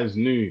this guy's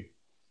new,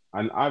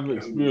 and I've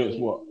experienced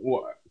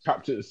what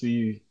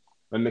captaincy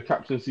when the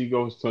captaincy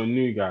goes to a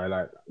new guy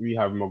like we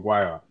have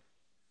Maguire,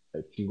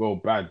 it can go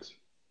bad.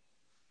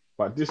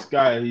 But this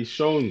guy, he's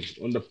shown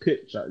on the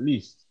pitch at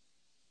least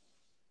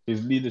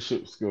his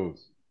leadership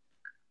skills.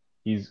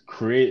 He's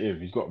creative.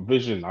 He's got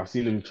vision. I've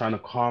seen him trying to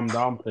calm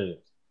down players.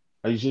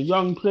 And he's a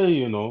young player,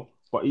 you know,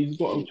 but he's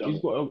got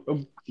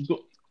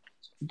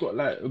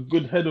like a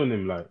good head on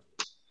him. Like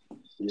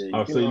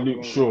I'll say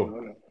Luke Shaw.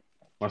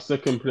 My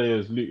second player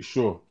is Luke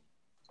Shaw.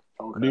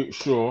 Okay. Luke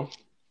Shaw,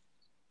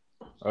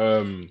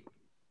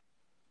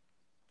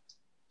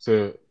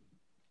 to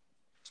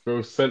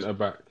go centre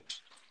back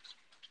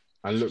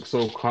and look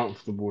so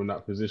comfortable in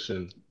that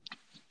position.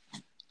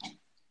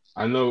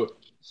 I know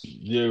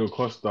Diego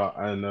Costa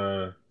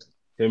and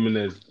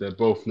Jimenez, they're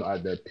both not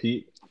at their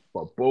peak,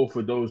 but both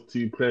of those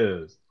two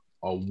players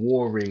are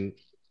warring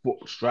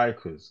foot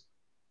strikers.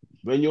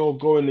 When you're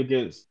going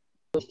against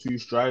those two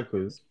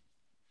strikers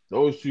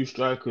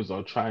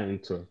are trying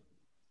to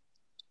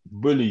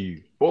bully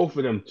you. Both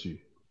of them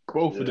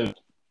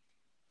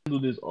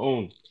handled his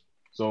own.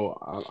 So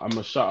I'm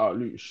gonna shout out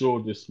Luke Shaw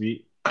this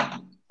week.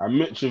 And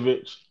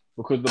Mitrovic,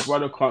 because the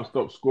brother can't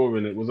stop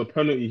scoring. It was a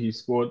penalty he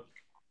scored,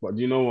 but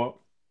you know what?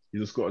 You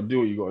just got to do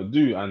what you got to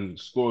do and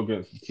score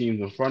against the teams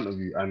in front of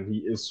you, and he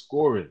is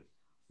scoring.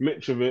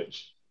 Mitrovic,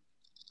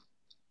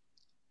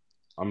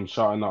 I'm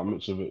shouting out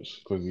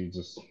Mitrovic because he's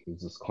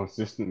just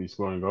consistently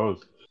scoring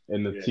goals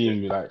in the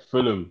team like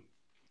Fulham.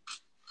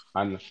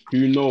 And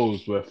who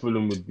knows where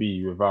Fulham would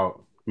be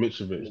without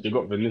Mitrovic? They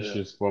got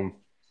Vinicius from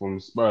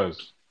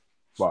Spurs,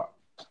 but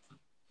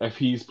if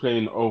he's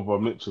playing over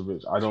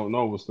Mitrovic, I don't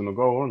know what's gonna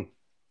go on.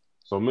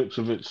 So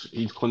Mitrovic,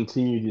 he's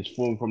continued his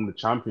form from the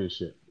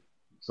Championship.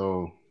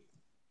 So,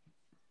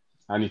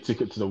 and he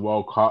took it to the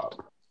World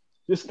Cup.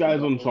 This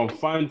guy's on some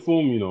fine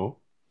form, you know.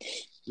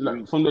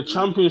 Like from the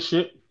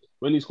Championship,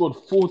 when he scored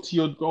 40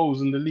 odd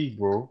goals in the league,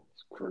 bro,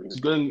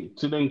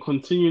 to then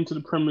continue into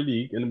the Premier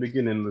League in the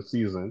beginning of the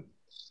season,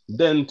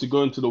 then to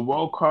go into the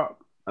World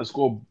Cup and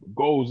score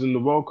goals in the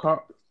World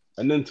Cup,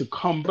 and then to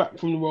come back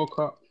from the World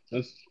Cup.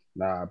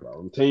 Nah, bro.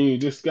 I'm telling you,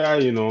 this guy,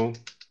 you know,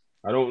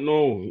 I don't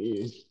know.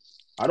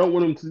 I don't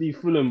want him to leave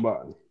Fulham,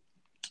 but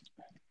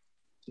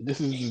this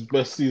is his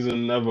best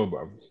season ever,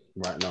 bro,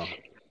 right now.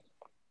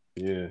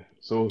 Yeah.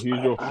 So who's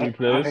your 3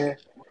 players?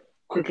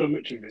 Quickly on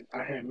Mitrovic,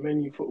 I hear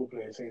many football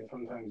players saying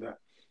sometimes that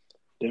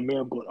they may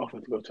have got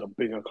offered to go to a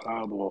bigger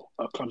club or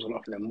a club's going to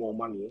offer them more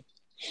money.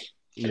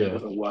 And it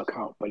doesn't work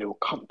out, but they were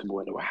comfortable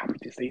and they were happy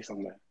to stay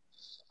somewhere.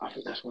 I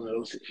think that's one of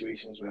those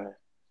situations where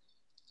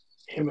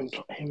him and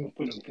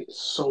Fulham fit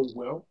so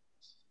well.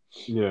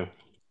 Yeah.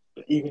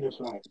 But even if,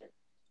 like,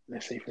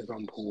 let's say, for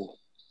example,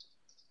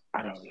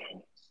 I don't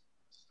know,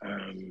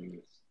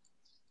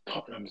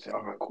 Tottenham say,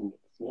 all right, cool,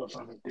 we want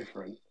something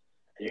different,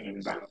 and you're going to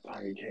be back up to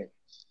Harry Kane.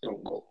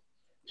 Don't go.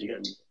 Do you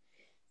get me?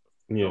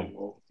 Yeah. Don't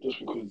go. Just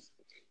because,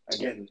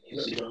 again, he's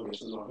not the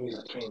youngest as well. He's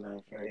like 29,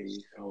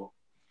 30, so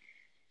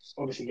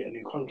obviously get a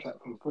new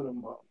contract from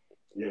Fulham, but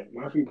yeah,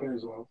 my 3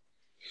 players as well.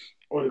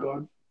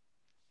 Odegaard,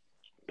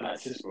 that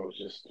assist, bro, is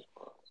just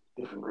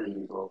different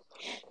gravy, bro.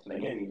 And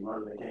again, he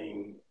run the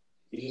game.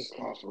 He's just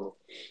class, bro.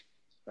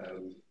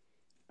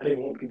 I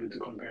didn't want people to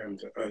compare him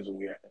to Ozil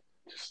yet.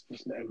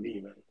 Just let him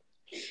be, man.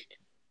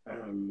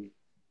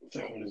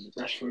 Second one is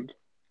Rashford.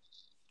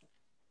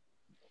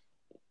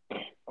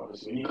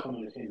 Obviously, when you come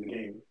in and change the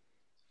game,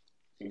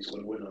 he's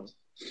going to win them.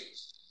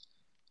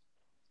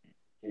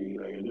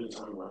 You're doing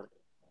something right.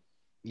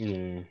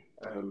 Yeah.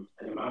 And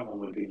then my other one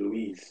would be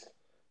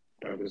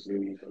Douglas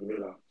Luiz from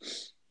Villa.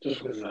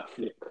 Just because of that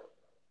flick.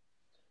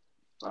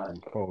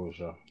 Like,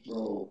 composure.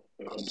 Bro,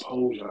 the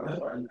composure.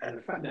 And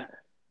the fact that,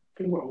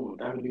 think about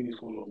Douglas Luiz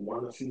scored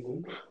one a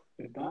season,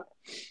 with that.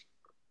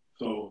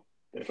 So,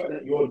 the fact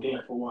that you're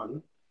there for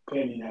one,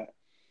 clearly that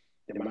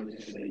the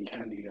manager said that you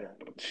can do that.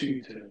 But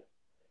 2, to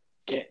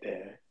get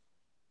there,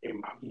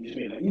 you just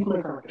made like, you can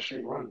make like a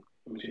straight run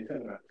in between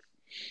centre backs.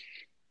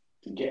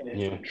 To get there,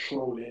 to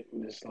control it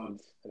with the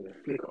studs, and then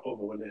flick it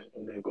over when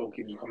the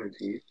goalkeeper's coming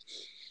to you.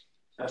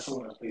 That's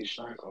someone that plays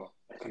striker.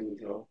 I can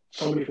go.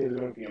 So many things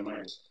going through your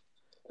mind.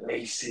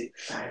 Lace it,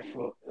 side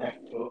foot, left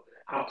foot,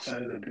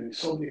 outside of the boot.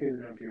 So many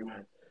things going through your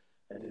mind.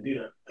 And to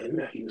do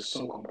that, he was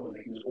so composed.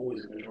 He was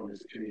always in control of the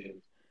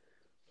situation.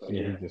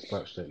 Yeah, he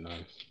dispatched it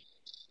nice.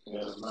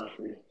 Yeah, my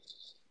free.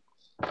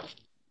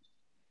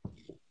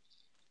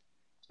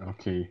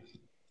 Okay.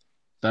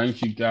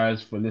 Thank you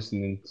guys for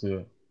listening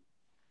to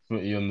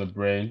Footy on the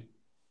Brain.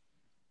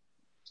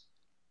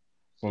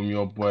 From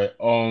your boy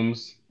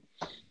Ohms.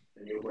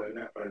 And your boy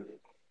Natman.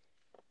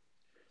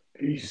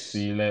 Peace.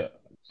 See you later.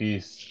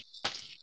 Peace.